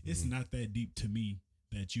like, it's not that deep to me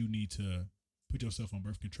that you need to put yourself on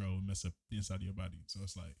birth control and mess up the inside of your body. So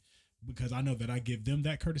it's like, because I know that I give them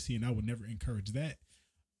that courtesy and I would never encourage that.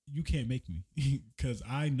 You can't make me because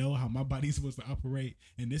I know how my body's supposed to operate,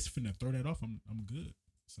 and this finna throw that off. I'm good.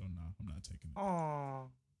 So no, I'm not taking it. Oh,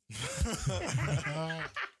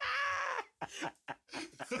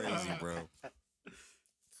 Crazy, bro.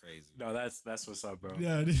 Crazy. no, that's what's up, bro.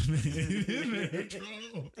 Yeah, this man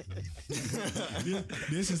troll.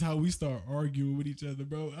 This is how we start arguing with each other,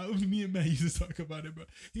 bro. Me and Matt used to talk about it, bro.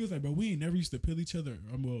 He was like, bro, we ain't never used to peel each other.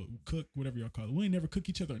 Well, cook, whatever y'all call it. We ain't never cook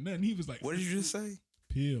each other or nothing. He was like, What did you just say?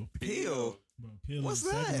 peel. Peel. Bro, peel What's is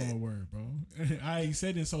a second that? on word, bro. I ain't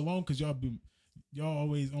said it in so long because y'all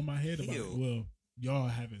always on my head about Peel. it. Well, y'all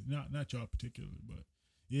haven't, not y'all particularly, but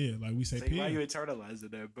yeah, like we say See, why you peel.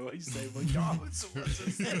 internalizing that, bro? You say, well, y'all was supposed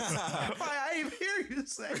to say that. Why I didn't hear you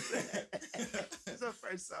say that? That's the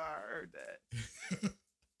first time I heard that.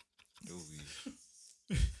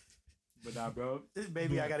 But nah, bro, this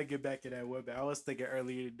baby, I gotta get back in that woman. I was thinking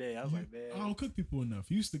earlier today. I was like, man, I don't cook people enough.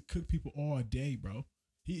 He used to cook people all day, bro.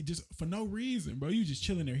 He just for no reason, bro. You just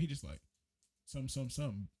chilling there. He just like some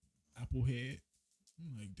apple head.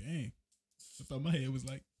 I'm like, dang. I thought my head was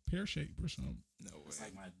like pear shaped or something. No way. it's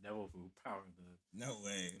like my devil food power to No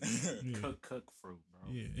way. Yeah. cook fruit,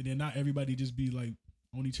 bro. Yeah, and then not everybody just be like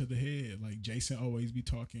on each other head. Like Jason always be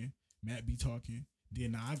talking, Matt be talking.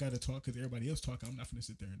 Then now I gotta talk because everybody else talking. I'm not gonna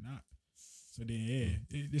sit there and not. So then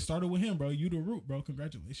yeah, it started with him, bro. You the root, bro.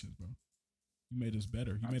 Congratulations, bro. You made us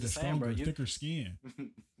better. You I'm made us just saying, stronger, bro, thicker skin.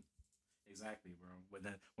 Exactly, bro.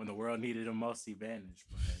 When the world needed him most, he vanished.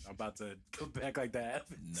 But I'm about to go back like that.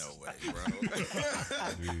 No way, bro.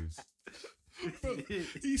 Jeez. Bro,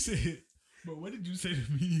 he said, bro, what did you say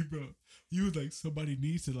to me, bro? You was like, somebody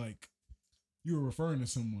needs to like, you were referring to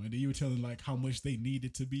someone, and you were telling like how much they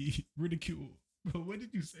needed to be ridiculed. Bro, what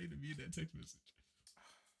did you say to me in that text message?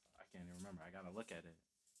 I can't even remember. I gotta look at it.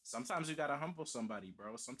 Sometimes you gotta humble somebody,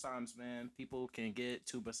 bro. Sometimes, man, people can get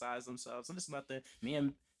too besides themselves, and it's nothing. Me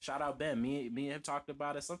and shout out Ben. Me and him talked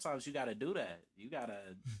about it. Sometimes you gotta do that. You gotta.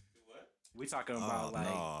 What? We talking about like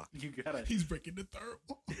no. you gotta. He's breaking the third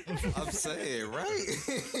wall. I'm saying, right?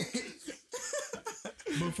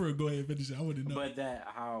 But for go ahead and finish it. I want to know. But that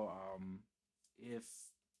how if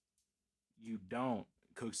you don't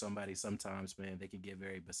cook somebody, sometimes, man, they can get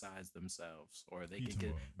very besides themselves, or they You can talking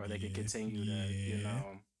get, about- or they can yeah, continue to, you yeah. know,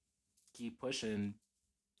 keep pushing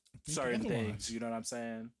Think certain otherwise. things. You know what I'm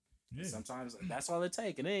saying? Yeah. Sometimes that's all it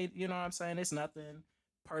takes. It ain't, you know what I'm saying? It's nothing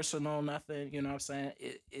personal, nothing. You know what I'm saying?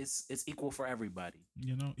 It's equal for everybody.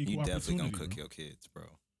 You know, equal You definitely gonna opportunity, cook bro. your kids, bro.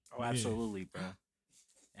 Oh, absolutely, bro.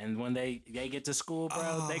 And when they get to school,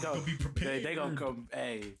 bro, they go Gonna be prepared. they gonna come.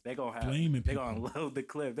 Hey, they gonna have. Blaming They gonna people. load the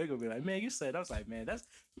clip. They gonna be like, man, you said. I was like, man, that's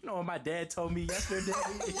you know what my dad told me yesterday.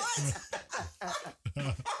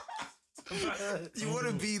 You want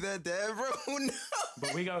to be that dad, bro? No.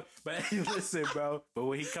 But we go. But hey, listen, bro. But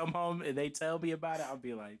when he come home and they tell me about it, I'll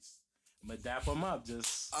be like, I'm gonna dap him up.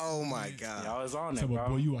 Just Oh my god. y'all is on it, So, bro.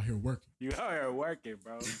 boy, you out here working. You out here working,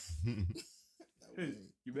 bro.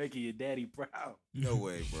 You making your daddy proud. No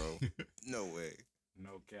way, bro. No way.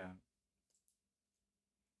 No cap.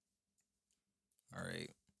 All right.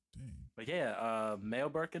 Dang. But yeah, male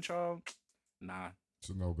birth control, nah, It's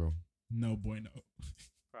a no go. No, boy, no.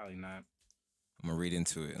 probably not. I'm gonna read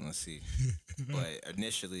into it and let's see. But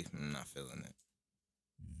initially, I'm not feeling it.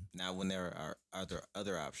 Now, when there are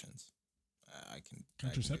other options, I can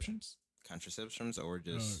Contraceptions? contraceptions or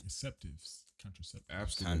just Receptives. Contraceptives.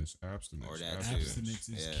 Abstinence. Abstinence. Or that too. Abstinence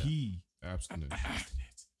is Yeah. key. Abstinence.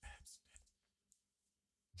 Abstinence.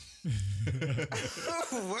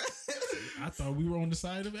 what? I thought we were on the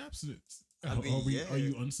side of abstinence. I mean, are we? yeah. Are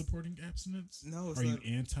you unsupporting abstinence? No, it's Are not.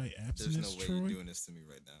 you anti-abstinence, There's no way Troy? you're doing this to me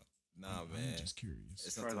right now. Nah, I'm man. just curious.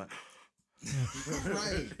 It's Or not like,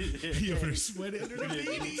 right. He over there sweating under the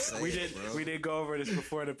beanie. Say we it, did bro. we did go over this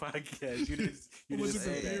before the podcast. You did I wasn't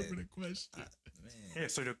say prepared that. for the question. Man.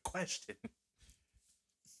 answer the question.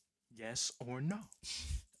 Yes or no?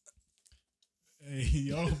 Hey,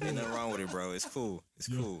 y'all Ain't boys. nothing wrong with it, bro. It's cool. It's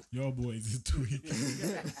cool. Y'all boys is tweaking.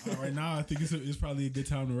 All right, now I think it's probably a good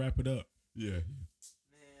time to wrap it up. Yeah. Man,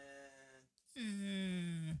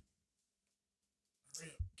 Hurry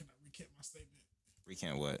up. Can I recant my statement?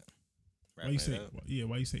 Recant what? Why you Wrapping say? it up?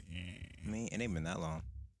 Why you say? I mean, it ain't been that long.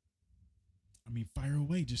 I mean, fire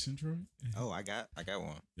away, just intro it. Oh, I got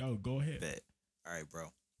one. Yo, go ahead. Bet. All right, bro.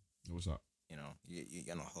 What's up? You know, you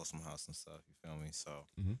got no wholesome house and stuff. You feel me? So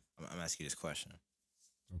Mhm. I'm asking you this question.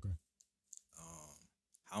 Okay.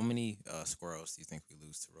 How many squirrels do you think we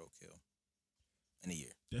lose to roadkill in a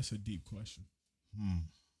year? That's a deep question.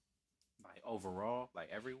 Like overall, like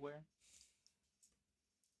everywhere.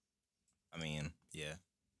 I mean, yeah.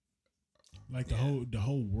 Like Yeah. the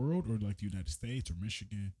whole world, or like the United States or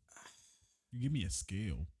Michigan. You give me a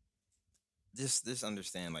scale. Just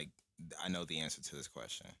understand, like, I know the answer to this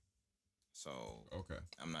question, so Okay.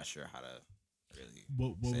 I'm not sure how to really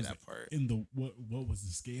What say was that it? part. In the what was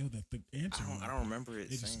the scale that the answer? I don't remember it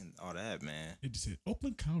It just- saying all that, man. It just said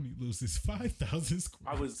Oakland County loses 5,000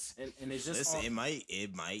 squirrels. I was, and it's just Listen, all- it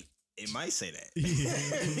might say that.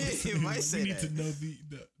 Yeah, It might say we need that. to know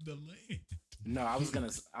the land. no.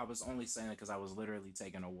 I was only saying it because I was literally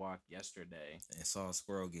taking a walk yesterday. And saw a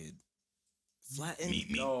squirrel get flattened.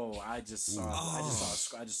 No, I just saw,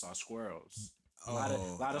 Oh. I just saw squirrels. Oh,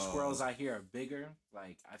 A lot of oh. squirrels out here are bigger.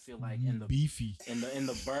 Like I feel like in the beefy. in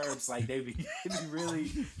the burbs, like they be really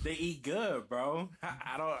they eat good, bro.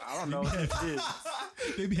 I don't know what it is.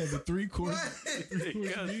 They be having three course Good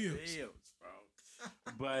meals. meals, bro.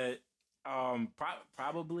 But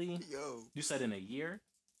probably Yo, you said in a year.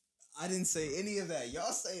 I didn't say any of that.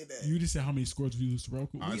 Y'all say that. You just said how many squirrels we lose to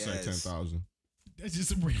Roku. I'd say Yes. 10,000. That's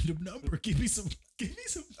just a random number. Give me some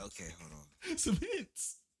Okay, hold on. some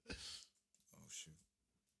hints. Oh shoot.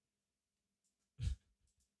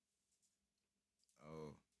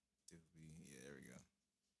 Oh, did we? Yeah, there we go.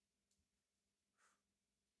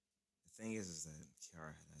 The thing is that Kiara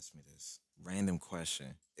had asked me this random question.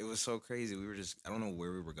 It was so crazy. We were just, I don't know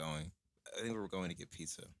where we were going. I think we were going to get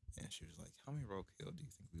pizza. And she was like, how many roadkill do you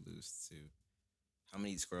think we lose to? How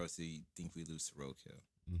many squirrels do you think we lose to roadkill?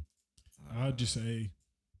 I'll just say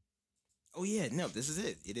Oh, yeah. No, this is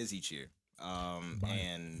it. It is each year. Right.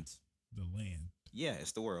 And the land, yeah,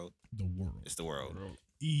 it's the world. the world. It's the world.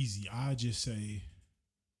 Easy. I'll just say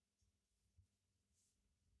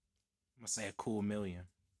I'm gonna say a cool million.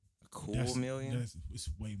 A cool million? It's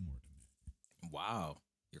way more than that. Wow.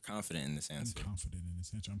 You're confident in this I'm answer. confident in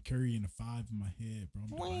this answer. I'm carrying a 5 in my head, bro.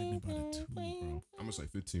 I'm dividing it by the 2, bro. I'm gonna say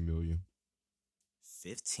 15 million.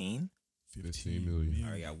 15? 15 million.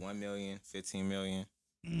 All right, got 1 million, 15 million.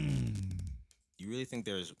 Mm, You really think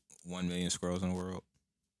there's 1 million squirrels in the world?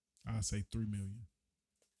 I'll say 3 million.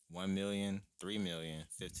 1 million, 3 million,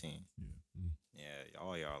 15. Yeah. Yeah,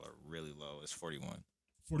 all y'all are really low. It's 41.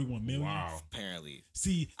 41 million. Wow. Apparently.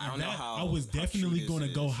 See, I don't know how- I was how true definitely this going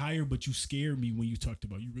to go is. higher, but you scared me when you talked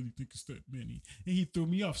about you really think it's that many. And he threw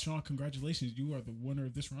me off. Sean, congratulations. You are the winner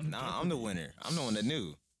of this round. of Nah, I'm the winner. I'm the one that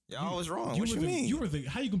knew. Y'all was wrong. What were you the, mean? You were the.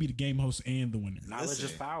 How you gonna be the game host and the winner? Knowledge is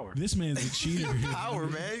Listen. power. This man's a cheater. Power,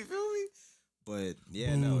 man. You feel me? But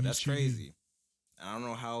yeah, Boom, no, he's that's cheating. crazy. I don't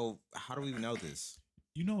know how do we know this?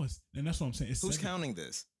 You know it's, and that's what I'm saying. It's Who's 7 counting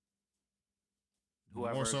this?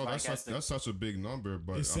 Whoever More so, like, that's has to- that's such a big number,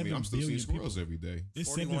 but It's I mean, 7 I'm still seeing billion squirrels people. every day. It's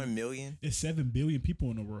 41 million? It's 7 billion people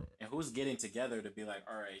in the world. and who's getting together to be like,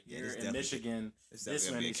 all right, Yeah, here this in definitely- Michigan, It's this definitely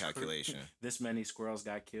gonna be many a calculation. this many squirrels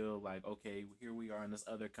got killed. Like, okay, here we are in this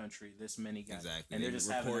other country. This many got Exactly. and they're They just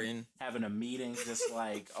reporting. having a meeting, just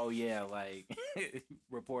like, oh yeah, like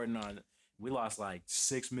reporting on. We lost like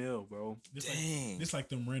 6 mil, bro. This Dang. Like, it's like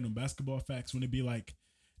them random basketball facts when it be like,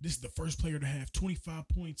 this is the first player to have 25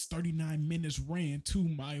 points, 39 minutes, ran 2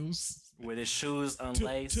 miles, With his shoes took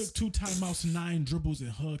unlaced. 2 timeouts, 9 dribbles, and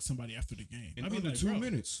hugged somebody after the game. In I mean, under like, 2 bro,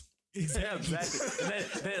 minutes. Yeah, Exactly.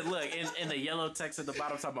 exactly. then look in the yellow text at the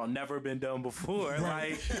bottom talking about never been done before.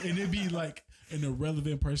 Right. Like, And it'd be like an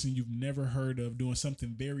irrelevant person you've never heard of doing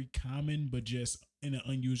something very common, but just in an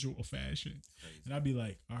unusual fashion. And I'd be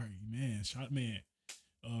like, all right, man,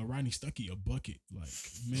 Rodney Stuckey, a bucket. Like,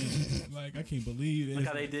 man, like, I can't believe it. look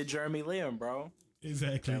how they did Jeremy Lin, bro.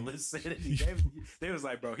 Exactly. And listen, they was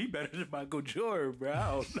like, bro, he better than Michael Jordan, bro.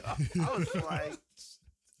 I don't know. I was like,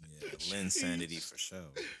 Yeah, Lynn sanity for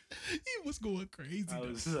sure. He was going crazy. I though.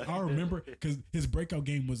 was like- I remember because his breakout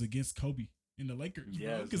game was against Kobe in the Lakers.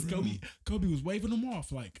 Yes. Because Kobe was waving him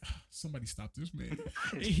off like, somebody stop this man.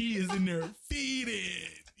 And he is in there feeding.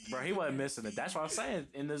 bro, he wasn't missing it. That's what I'm saying.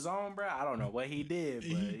 In the zone, bro, I don't know what he did,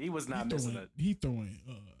 but he was not missing it. He throwing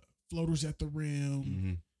floaters at the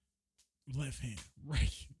rim, left hand,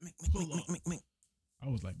 right. Pull up. I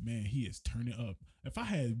was like, man, he is turning up. If I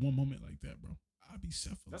had one moment like that, bro, I'd be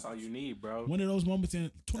self. That's all you need, bro. One of those moments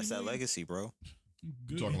in 20 That's that million, legacy, bro.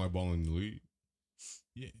 good. Talking like balling in the league.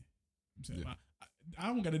 Yeah. I'm saying Yeah. I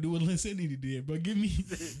don't got to do what Linsanity did, but give me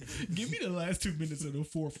the last 2 minutes of the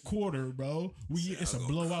fourth quarter, bro. It's a I'll go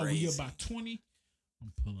blowout. We crazy. about 20.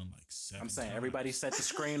 I'm pulling like 7. I'm saying times. everybody set the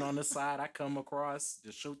screen on the side. I come across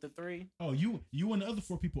to shoot the three. Oh, you and the other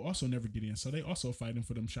 4 people also never get in, so they also fighting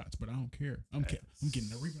for them shots. But I don't care. I'm getting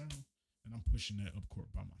the rebound and I'm pushing that up court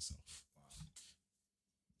by myself.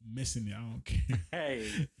 Missing it, I don't care.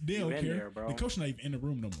 Hey, They you don't in care. there, bro. The coach not even in the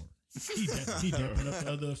room no more. He dapping up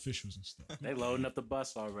the other officials and stuff. They loading up the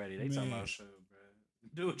bus already. They talking Man. about shit, bro.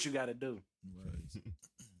 Do what you got to do.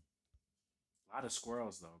 A lot of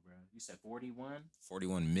squirrels though, bro. You said 41.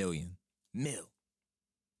 41 million.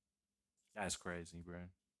 That's crazy, bro.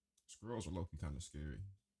 Squirrels are low-key kind of scary.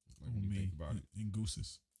 Like Oh, when you me think about it. and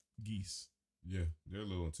geese. Yeah, they're a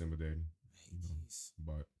little intimidating. Hey, You know, geez.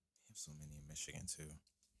 but We have so many in Michigan too.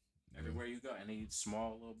 Everywhere you go, any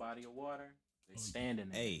small little body of water, they standing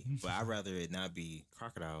there. Hey, but I'd rather it not be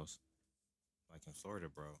crocodiles, like in Florida,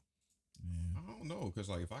 bro. Yeah. I don't know, cause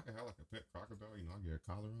like if I could have like a pet crocodile, you know, I get a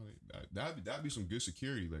collar on it. That'd be some good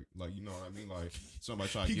security, like you know what I mean, like somebody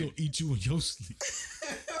try to He get. gonna eat you in your sleep.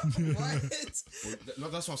 What? No,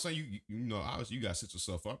 that's what I'm saying. You know, obviously you gotta set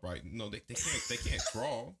yourself up right. No, they can't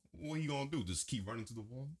crawl. What are you gonna do? Just keep running to the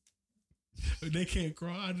wall? They can't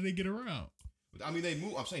crawl. How do they get around? But, I mean, they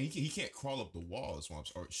move. I'm saying he can't crawl up the wall. That's what I'm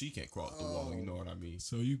saying. Or she can't crawl up the wall. You know what I mean?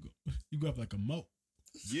 So you go up like a moat.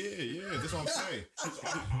 Yeah. That's what I'm saying. So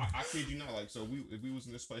I kid you not. Like, so if we was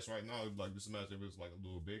in this place right now, it'd be like just imagine if it was like a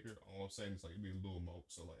little bigger. All I'm saying is like it'd be a little moat.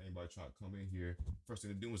 So like anybody try to come in here, first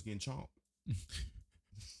thing to do is getting chomped.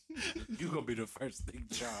 You gonna be the first thing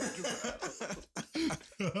charged.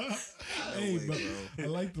 Hey, way, bro, bro. I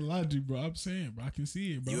like the logic, bro. I'm saying, bro, I can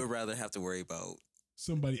see it, bro. You would rather have to worry about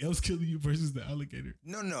Somebody else killing you versus the alligator.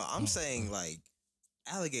 no. I'm saying like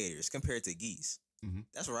alligators compared to geese. Mhm.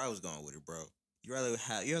 That's where I was going with it, bro. You rather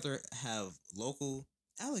have local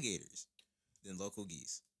alligators than local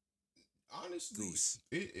geese. Honestly, Goose.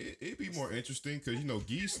 it'd be more interesting because you know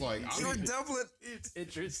geese like I mean, doubling. It's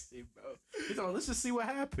interesting, bro. He's like, let's just see what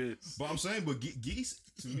happens. but I'm saying, but geese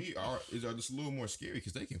to me are just a little more scary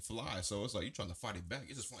because they can fly. So it's like you're trying to fight it back.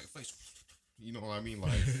 It's just flying face. You know what I mean?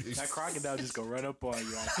 Like it's, That crocodile just gonna run up on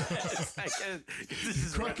you. Like that. It's like, it's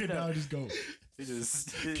just Crocodile just go It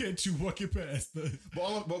just, catch you walking past. but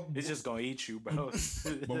it's just gonna eat you, bro. what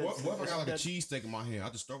if I got like a cheesesteak in my hand? I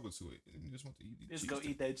just struggle to it and just want to eat the It's cheese gonna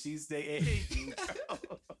steak. eat that cheesesteak and eat you.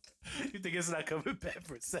 Bro. You think it's not coming back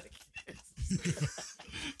for a second?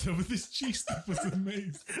 Tell me this cheese stuff was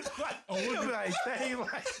amazing. You'll be like, dang,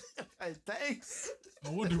 like, thanks. I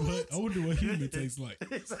wonder what human tastes like.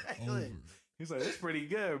 Exactly. Over. He's like, that's pretty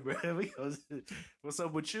good, bro. What's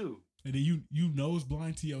up with you? And then you nose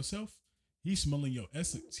blind to yourself. He's smelling your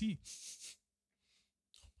essence.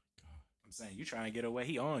 I'm saying, you trying to get away.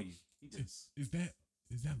 He on you. He just. Is that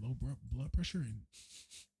low blood pressure and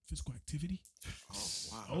physical activity? Oh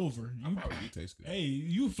wow. Over. I You, probably do taste good. hey,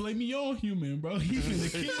 you flame me on human, bro. He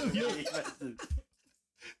finna kill you.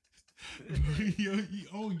 He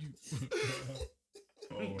own you.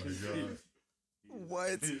 Oh my god.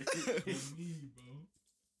 What? Me,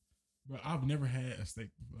 bro. I've never had a steak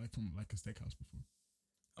like from like a steakhouse before.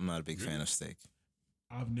 I'm not a big fan of steak.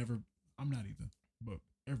 I'm not either. But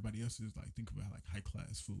everybody else is like think about like high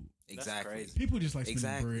class food. Exactly. crazy. People just like spending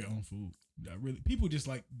Exactly. bread on food. Really, people just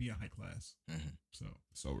like being high class. Mhm. So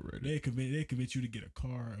It's overrated. they convince you to get a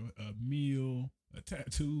car, a meal, a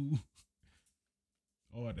tattoo,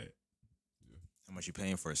 all that. How much you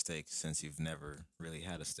paying for a steak since you've never really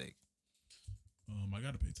had a steak? I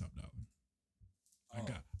gotta pay top dollar.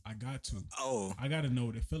 I got to. Oh, I gotta know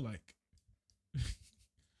what it feel like.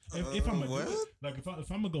 if I'm gonna do it, like if I'm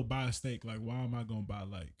gonna go buy a steak, like why am I gonna buy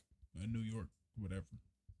like a New York whatever?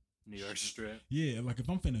 New York strip. Yeah, like if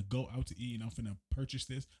I'm finna go out to eat and I'm finna purchase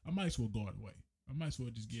this, I might as well go all the way. I might as well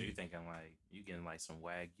just So get you it. thinking like you getting like some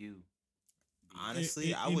Wagyu? honestly,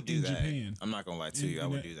 in- I would do in that. Japan. I'm not gonna lie to you. I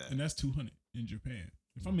would do that. and that's 200 in Japan.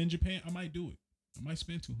 If I'm in Japan, I might do it. I might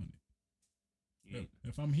spend 200. Yeah.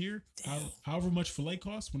 If I'm here, Damn. however much filet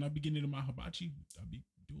costs, when I be getting into my hibachi, I'll be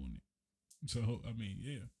doing it. So I mean,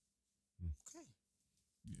 yeah, Okay.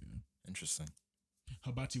 yeah. Interesting.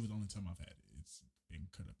 Hibachi was the only time I've had it. It's been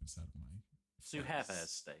cut up inside of my. So you have had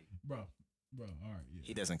steak. Bro. All right, yeah.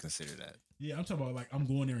 He doesn't consider that. Yeah, I'm talking about like I'm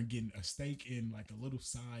going there and getting a steak and like a little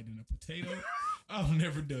side and a potato. I've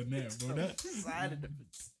never done that, bro.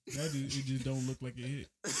 It just don't look like it hit.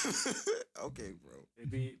 Okay, bro. It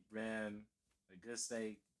be man, a good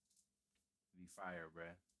steak be fire, bro.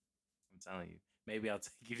 I'm telling you. Maybe I'll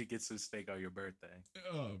take you to get some steak on your birthday.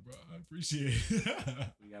 Oh, bro, I appreciate it.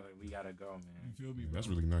 We gotta go, You man. feel me, bro? That's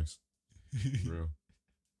really nice. For real.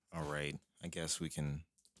 All right. I guess we can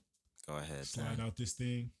go ahead. Slide then. out this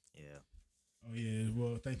thing. Yeah. Oh yeah.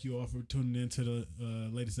 Well, thank you all for tuning in to the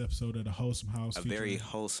latest episode of the Wholesome House. A very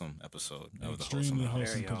wholesome episode of the extremely Wholesome House.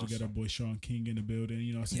 wholesome because we got our boy Sean King in the building.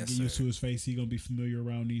 You know, so Yes, get used sir. to his face. He gonna be familiar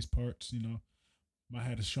around these parts. You know, might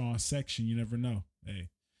have a Sean section. You never know. Hey,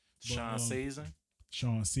 but, Sean season.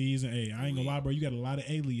 Sean Season. Hey, I ain't gonna lie, bro. You got a lot of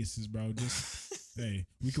aliases, bro. Just hey,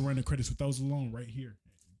 we can run the credits with those alone right here.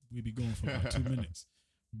 We be going for about 2 minutes.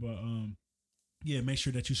 But yeah, make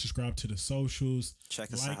sure that you subscribe to the socials.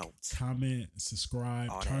 Check us like, out. comment, subscribe,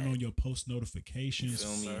 All turn that. on your post notifications.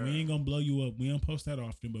 You feel me? We ain't gonna blow you up. We don't post that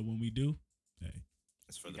often, but when we do, hey,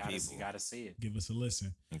 It's for You the gotta, people. you gotta see it. give us a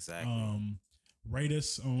listen. Exactly. Rate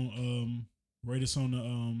us on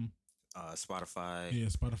the Spotify.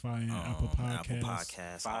 Spotify and Apple Podcasts. Apple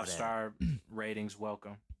Podcasts. all that. 5-star ratings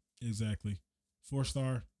welcome. Exactly.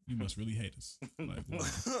 4-star. You must really hate us. Like, wow.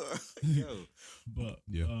 Yo. But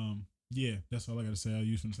Yeah. yeah, that's all I gotta say. I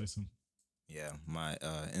usually say something. Yeah, my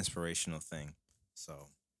inspirational thing. So,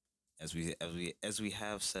 as we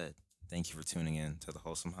have said, thank you for tuning in to the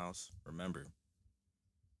Wholesome House. Remember,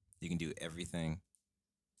 you can do everything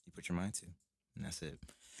you put your mind to, and that's it.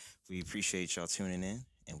 We appreciate y'all tuning in,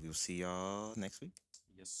 and we will see y'all next week.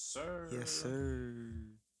 Yes, sir. Yes, sir.